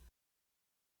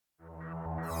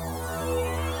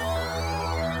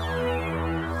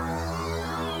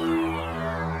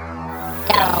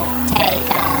 Don't take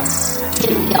us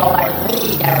to your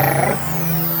leader.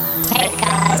 Take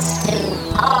us to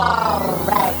Paul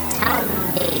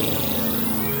Rotondi.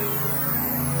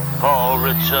 Paul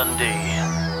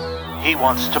Rotondi. He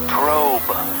wants to probe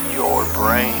your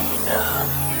brain.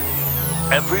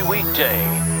 Every weekday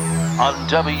on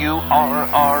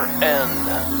WRRN,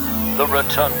 the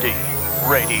Rotondi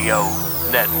Radio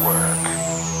Network.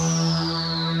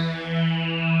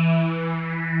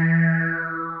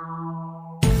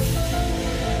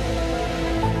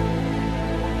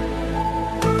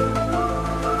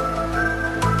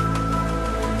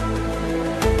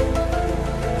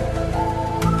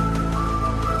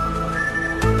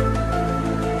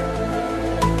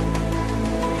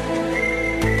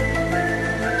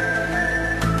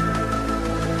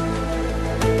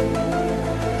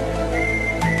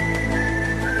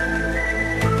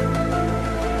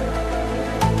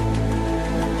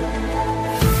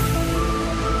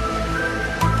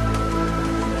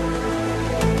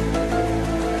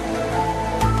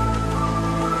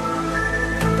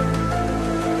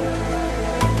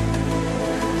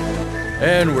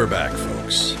 And we're back,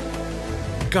 folks.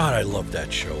 God, I loved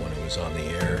that show when it was on the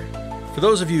air. For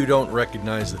those of you who don't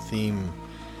recognize the theme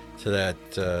to that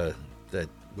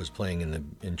was playing in the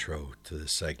intro to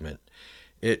this segment,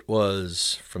 it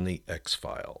was from the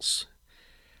X-Files.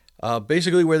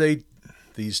 Basically, where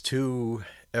these two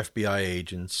FBI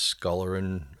agents,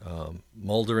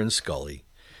 Mulder and Scully,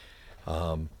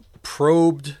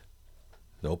 probed,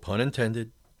 no pun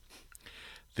intended,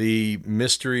 the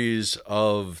mysteries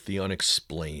of the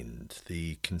unexplained,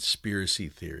 the conspiracy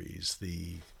theories,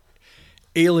 the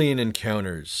alien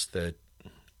encounters that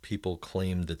people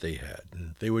claimed that they had.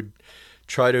 And they would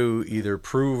try to either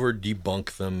prove or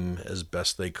debunk them as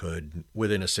best they could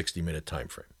within a 60-minute time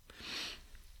frame.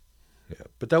 Yeah,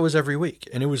 but that was every week,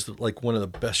 and it was like one of the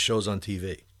best shows on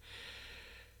TV.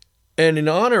 And in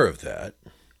honor of that,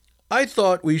 I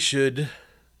thought we should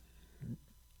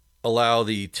allow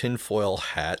the tinfoil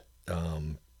hat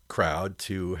crowd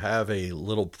to have a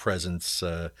little presence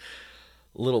on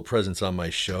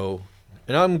my show,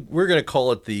 and we're going to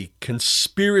call it the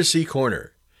Conspiracy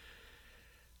Corner,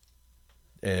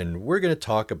 and we're going to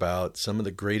talk about some of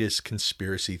the greatest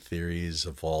conspiracy theories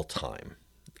of all time.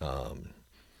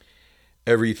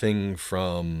 Everything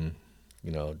from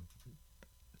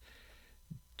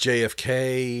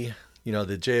JFK, the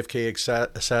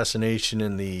JFK assassination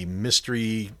and the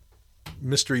mystery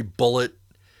bullet.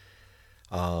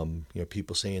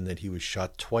 People saying that he was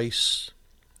shot twice,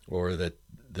 or that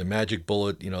the magic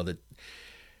bullet, that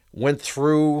went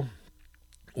through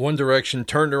one direction,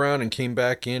 turned around, and came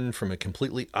back in from a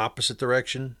completely opposite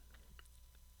direction.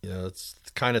 It's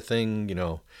the kind of thing,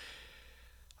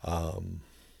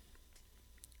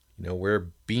 where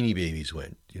Beanie Babies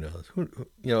went,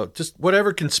 just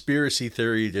whatever conspiracy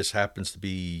theory just happens to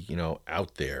be,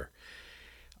 out there.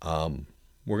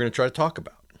 We're going to try to talk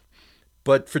about.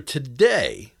 But for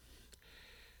today,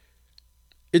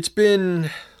 it's been,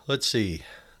 let's see,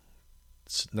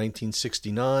 it's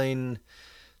 1969.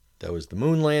 That was the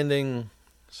moon landing.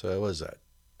 So what was that?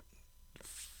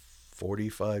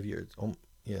 45 years.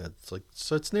 Yeah,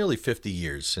 it's nearly 50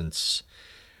 years since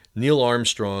Neil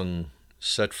Armstrong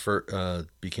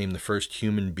became the first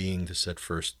human being to set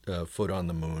foot on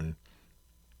the moon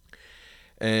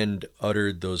and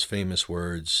uttered those famous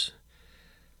words,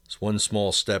 "It's one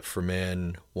small step for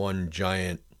man, one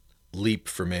giant leap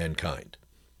for mankind."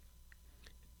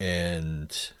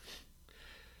 And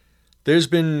there's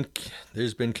been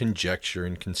conjecture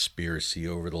and conspiracy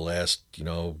over the last,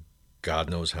 God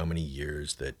knows how many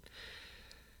years that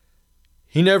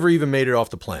he never even made it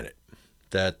off the planet.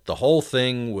 That the whole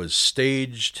thing was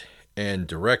staged and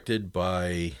directed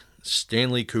by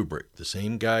Stanley Kubrick, the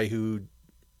same guy who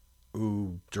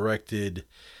directed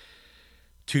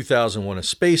 2001: A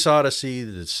Space Odyssey,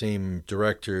 the same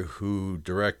director who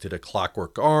directed A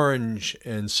Clockwork Orange,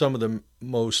 and some of the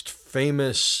most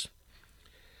famous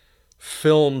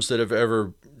films that have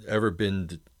ever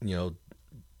been,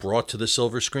 brought to the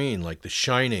silver screen, like The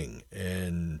Shining,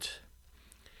 and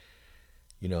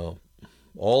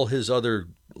all his other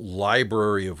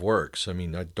library of works. I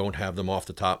mean, I don't have them off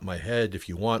the top of my head. If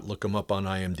you want, look them up on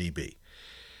IMDb.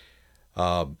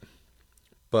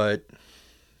 But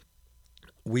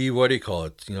what do you call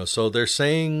it? So they're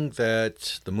saying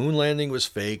that the moon landing was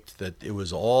faked, that it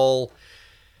was all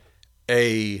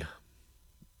a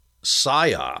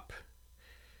psyop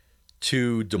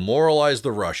to demoralize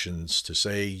the Russians, to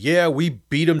say, yeah, we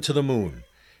beat them to the moon.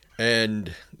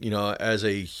 And, as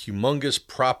a humongous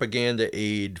propaganda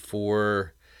aid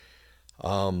for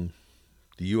the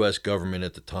U.S. government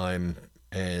at the time,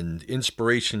 and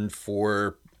inspiration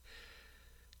for,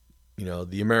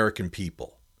 the American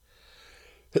people.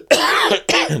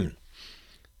 They're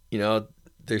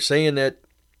saying that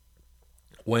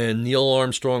when Neil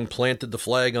Armstrong planted the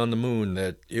flag on the moon,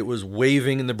 that it was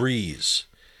waving in the breeze.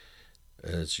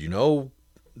 As you know,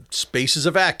 space is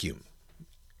a vacuum.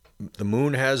 The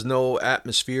moon has no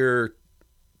atmosphere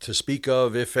to speak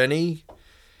of, if any.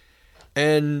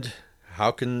 And how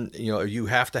can, you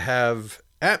have to have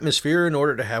atmosphere in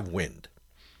order to have wind.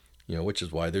 Which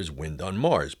is why there's wind on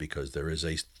Mars, because there is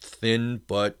a thin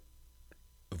but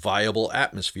viable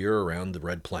atmosphere around the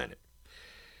red planet.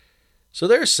 So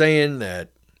they're saying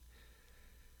that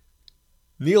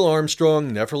Neil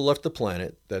Armstrong never left the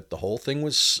planet, that the whole thing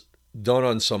was done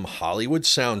on some Hollywood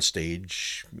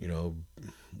soundstage,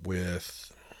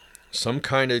 with some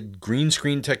kind of green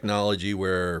screen technology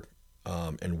where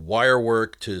and wire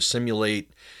work to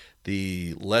simulate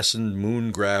the lessened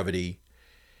moon gravity,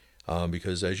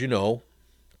 because as you know,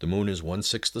 the moon is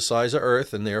 1/6 the size of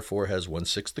Earth and therefore has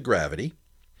 1/6 the gravity.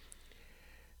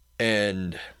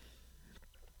 And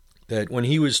that when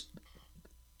he was,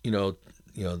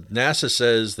 NASA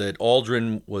says that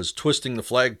Aldrin was twisting the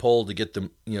flagpole to get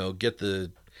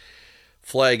the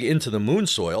flag into the moon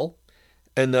soil,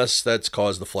 and thus that's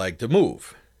caused the flag to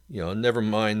move. Never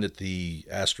mind that the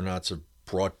astronauts have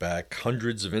brought back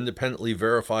hundreds of independently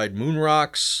verified moon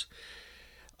rocks.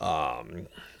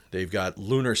 They've got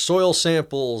lunar soil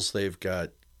samples. They've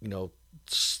got,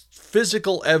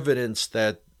 physical evidence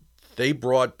that they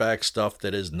brought back stuff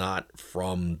that is not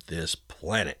from this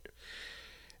planet.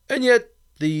 And yet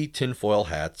the tinfoil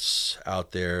hats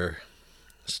out there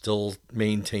still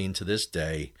maintain to this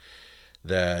day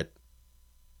that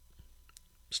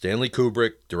Stanley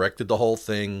Kubrick directed the whole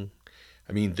thing.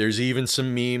 I mean, there's even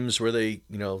some memes where they,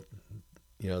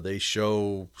 they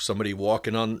show somebody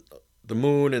walking on the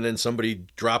moon and then somebody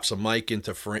drops a mic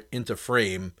into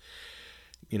frame,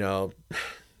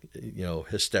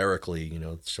 hysterically,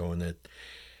 showing that,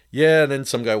 yeah, and then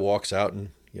some guy walks out and,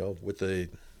 with the,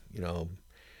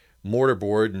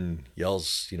 mortarboard and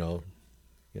yells,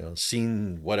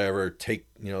 scene whatever,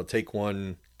 take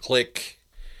one, click,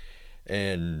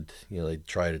 and, they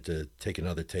try to take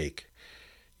another take.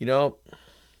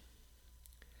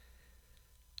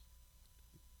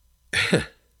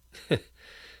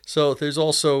 So there's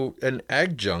also an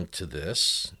adjunct to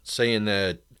this saying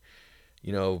that,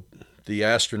 the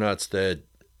astronauts that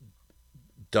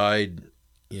died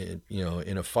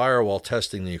in a fire while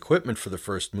testing the equipment for the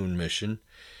first moon mission,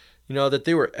 that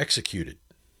they were executed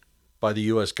by the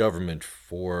U.S. government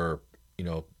for,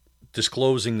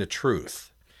 disclosing the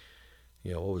truth.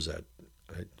 What was that?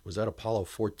 Was that Apollo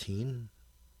 14?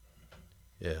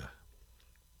 Yeah.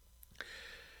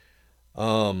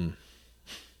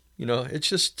 It's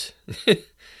just,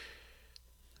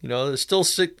 it's still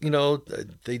sick.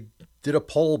 They did a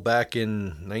poll back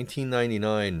in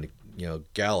 1999,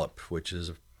 Gallup, which is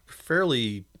a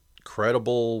fairly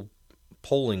credible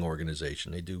polling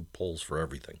organization. They do polls for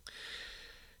everything.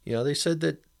 They said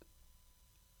that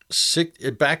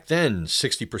back then,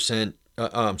 60%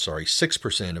 I'm sorry,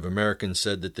 6% of Americans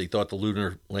said that they thought the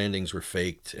lunar landings were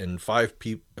faked, and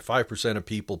 5% of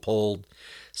people polled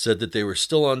said that they were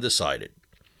still undecided.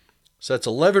 So that's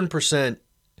 11%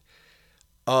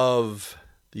 of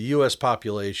the U.S.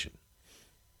 population.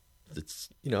 That's,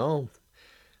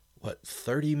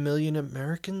 30 million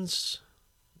Americans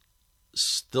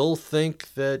still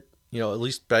think that, at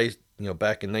least back in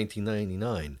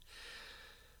 1999,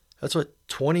 that's what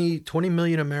 20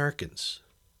 million Americans.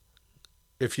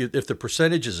 If the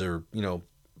percentages are,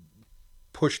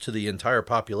 pushed to the entire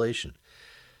population,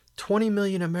 20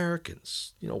 million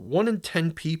Americans, 1 in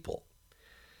 10 people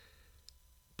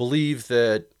believe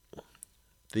that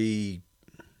the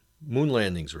moon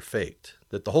landings were faked,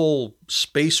 that the whole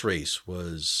space race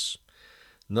was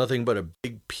nothing but a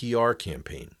big PR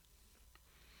campaign.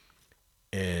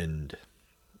 And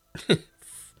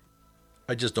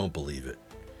I just don't believe it,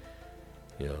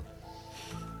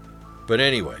 But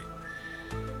anyway,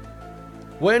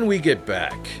 when we get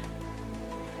back,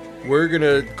 we're going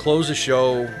to close the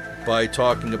show by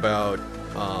talking about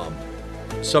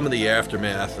some of the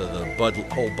aftermath of the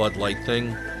whole budlight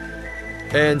thing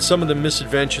and some of the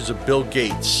misadventures of Bill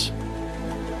Gates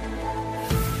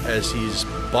as he's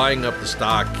buying up the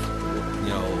stock,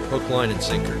 hook, line, and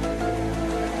sinker.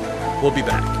 We'll be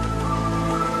back.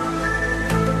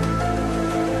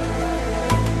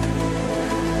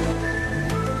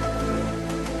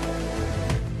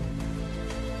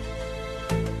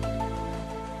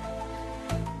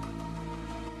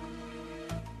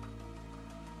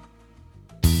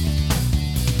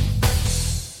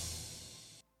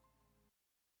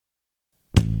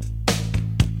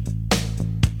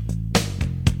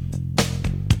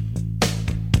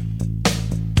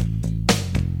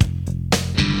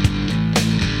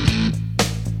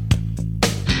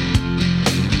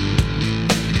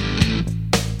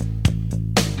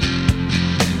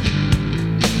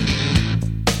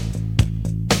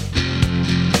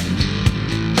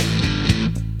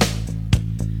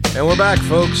 And we're back,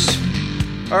 folks.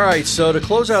 All right, so to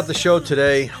close out the show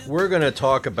today, we're going to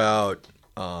talk about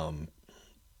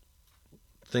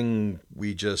thing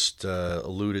we just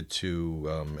alluded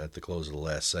to at the close of the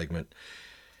last segment.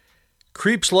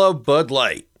 Creeps love Bud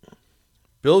Light.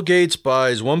 Bill Gates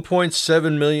buys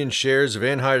 1.7 million shares of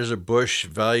Anheuser-Busch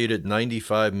valued at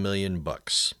 $95 million.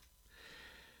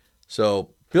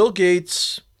 So Bill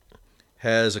Gates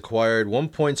has acquired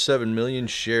 1.7 million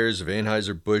shares of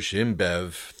Anheuser-Busch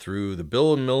InBev through the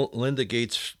Bill and Melinda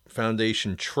Gates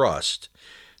Foundation Trust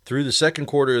through the second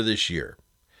quarter of this year.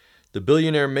 The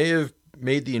billionaire may have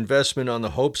made the investment on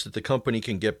the hopes that the company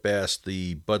can get past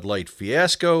the Bud Light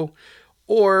fiasco,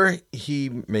 or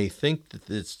he may think that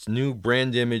its new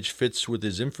brand image fits with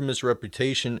his infamous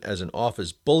reputation as an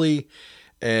office bully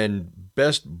and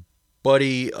best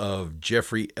buddy of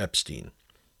Jeffrey Epstein.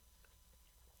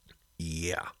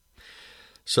 Yeah.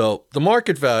 So the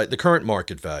current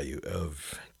market value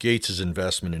of Gates'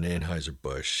 investment in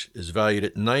Anheuser-Busch is valued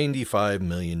at $95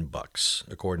 million,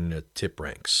 according to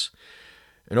TipRanks.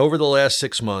 And over the last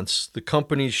 6 months, the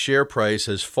company's share price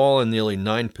has fallen nearly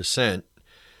 9%,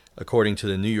 according to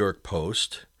the New York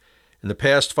Post. In the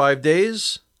past 5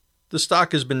 days, the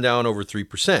stock has been down over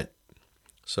 3%.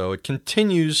 So it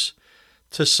continues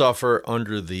to suffer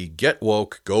under the get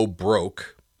woke, go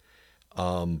broke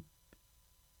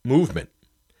movement,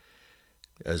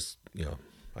 as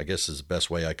I guess is the best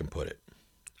way I can put it.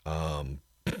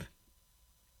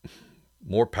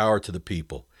 More power to the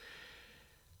people.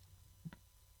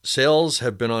 Sales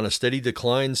have been on a steady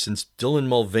decline since Dylan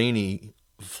Mulvaney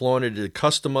flaunted a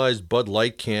customized Bud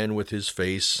Light can with his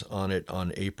face on it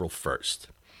on April 1st.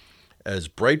 As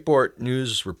Breitbart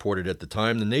News reported at the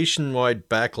time, the nationwide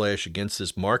backlash against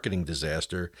this marketing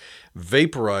disaster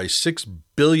vaporized $6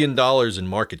 billion in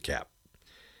market cap.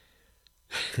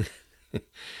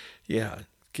 Yeah,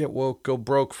 get woke, go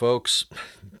broke, folks.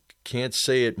 Can't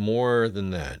say it more than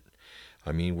that.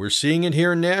 I mean, we're seeing it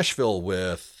here in Nashville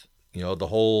with, the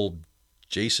whole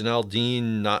Jason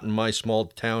Aldean, not in my small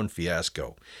town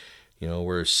fiasco.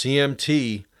 Where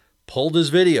CMT pulled his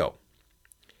video.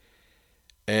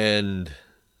 And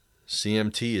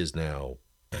CMT is now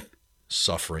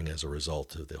suffering as a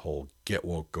result of the whole get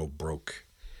woke, go broke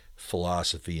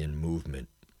philosophy and movement.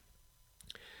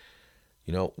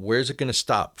 Where's it going to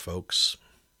stop, folks?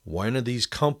 When are these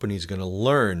companies going to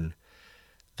learn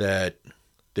that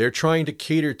they're trying to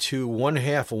cater to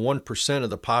 0.5% of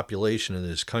the population of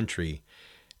this country,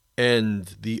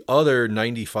 and the other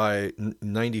 95 to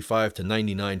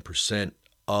 99%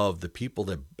 of the people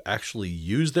that actually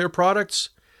use their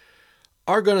products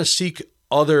are going to seek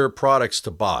other products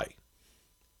to buy?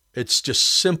 It's just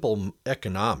simple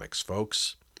economics,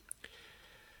 folks.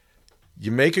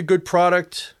 You make a good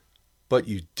product, but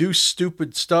you do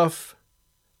stupid stuff,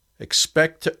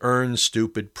 expect to earn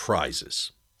stupid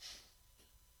prizes.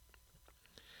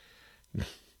 You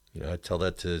know, I tell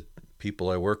that to people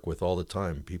I work with all the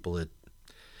time. People that,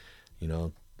 you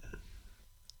know,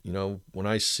 when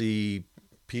I see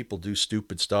people do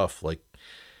stupid stuff like,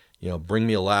 you know, bring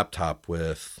me a laptop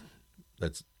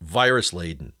that's virus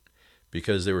laden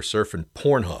because they were surfing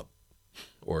Pornhub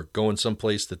or going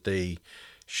someplace that they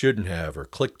shouldn't have, or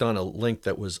clicked on a link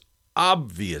that was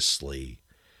obviously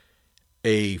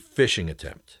a phishing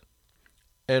attempt.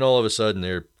 And all of a sudden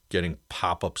they're getting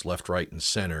pop-ups left, right, and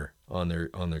center on their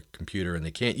computer, and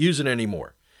they can't use it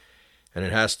anymore. And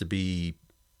it has to be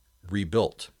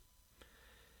rebuilt.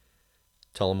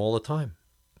 Tell them all the time.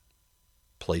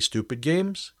 Play stupid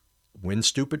games, win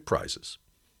stupid prizes.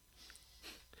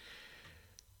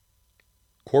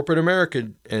 Corporate America,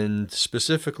 and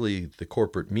specifically the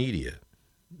corporate media,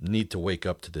 need to wake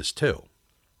up to this too.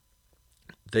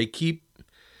 They keep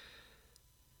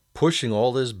pushing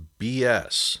all this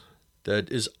BS that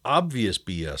is obvious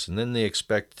BS, and then they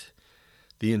expect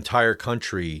the entire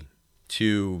country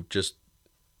to just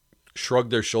shrug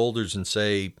their shoulders and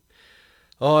say,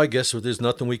 oh, I guess there's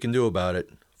nothing we can do about it.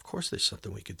 Of course there's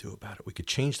something we could do about it. We could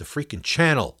change the freaking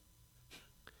channel.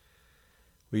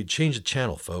 We'd change the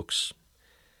channel, folks.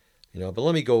 You know, but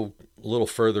let me go a little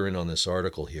further in on this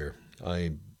article here.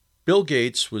 Bill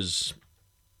Gates was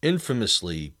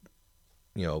infamously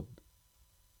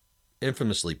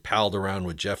palled around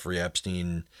with Jeffrey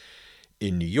Epstein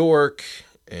in New York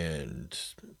and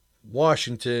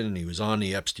Washington, and he was on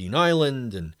the Epstein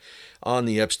Island and on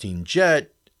the Epstein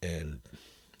jet, and,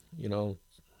 you know,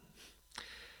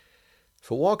 if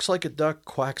it walks like a duck,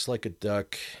 quacks like a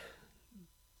duck,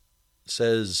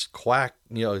 says quack,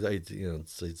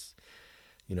 it's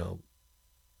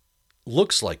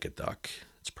looks like a duck,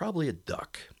 it's probably a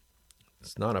duck.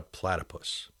 It's not a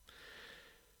platypus.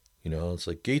 You know, it's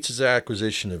like Gates'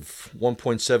 acquisition of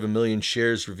 1.7 million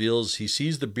shares reveals he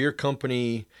sees the beer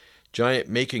company giant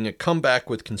making a comeback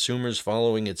with consumers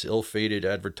following its ill-fated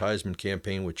advertisement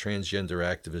campaign with transgender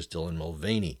activist Dylan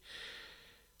Mulvaney.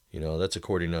 You know, that's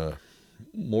according to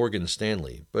Morgan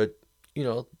Stanley. But, you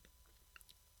know,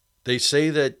 they say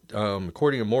that,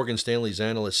 according to Morgan Stanley's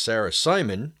analyst Sarah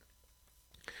Simon,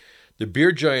 the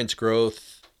beer giant's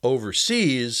growth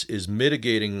overseas is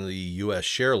mitigating the U.S.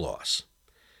 share loss.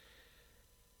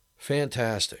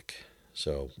 Fantastic.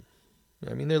 So,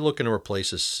 I mean, they're looking to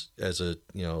replace us as a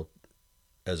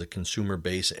consumer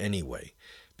base anyway,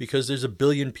 because there's 1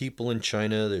 billion people in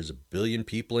China, there's 1 billion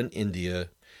people in India.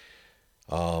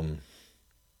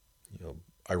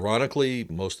 Ironically,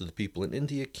 most of the people in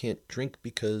India can't drink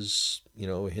because,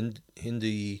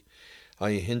 Hindu,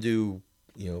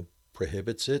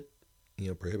 prohibits it,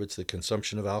 prohibits the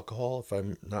consumption of alcohol, if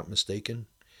I'm not mistaken.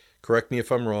 Correct me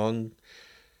if I'm wrong.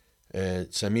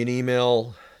 Send me an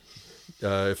email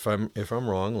if I'm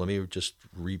wrong. Let me just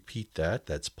repeat that.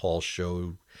 That's Paul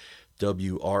Show,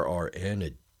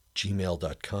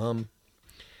 WRRN@gmail.com.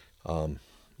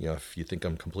 If you think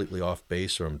I'm completely off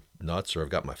base or I'm nuts or I've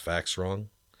got my facts wrong,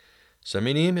 send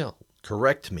me an email.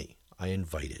 Correct me. I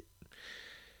invite it.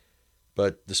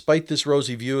 But despite this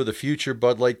rosy view of the future,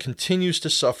 Bud Light continues to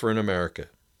suffer in America.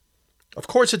 Of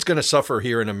course it's going to suffer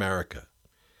here in America.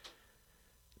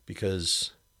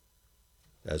 Because,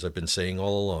 as I've been saying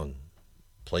all along,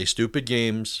 play stupid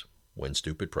games, win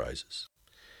stupid prizes.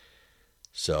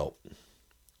 So,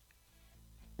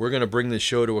 we're going to bring this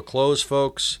show to a close,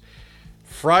 folks.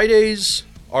 Fridays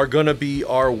are going to be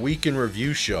our week in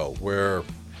review show, where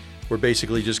we're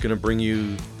basically just going to bring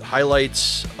you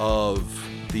highlights of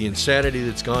the insanity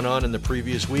that's gone on in the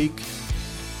previous week.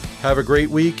 Have a great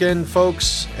weekend,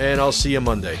 folks, and I'll see you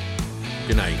Monday.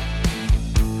 Good night.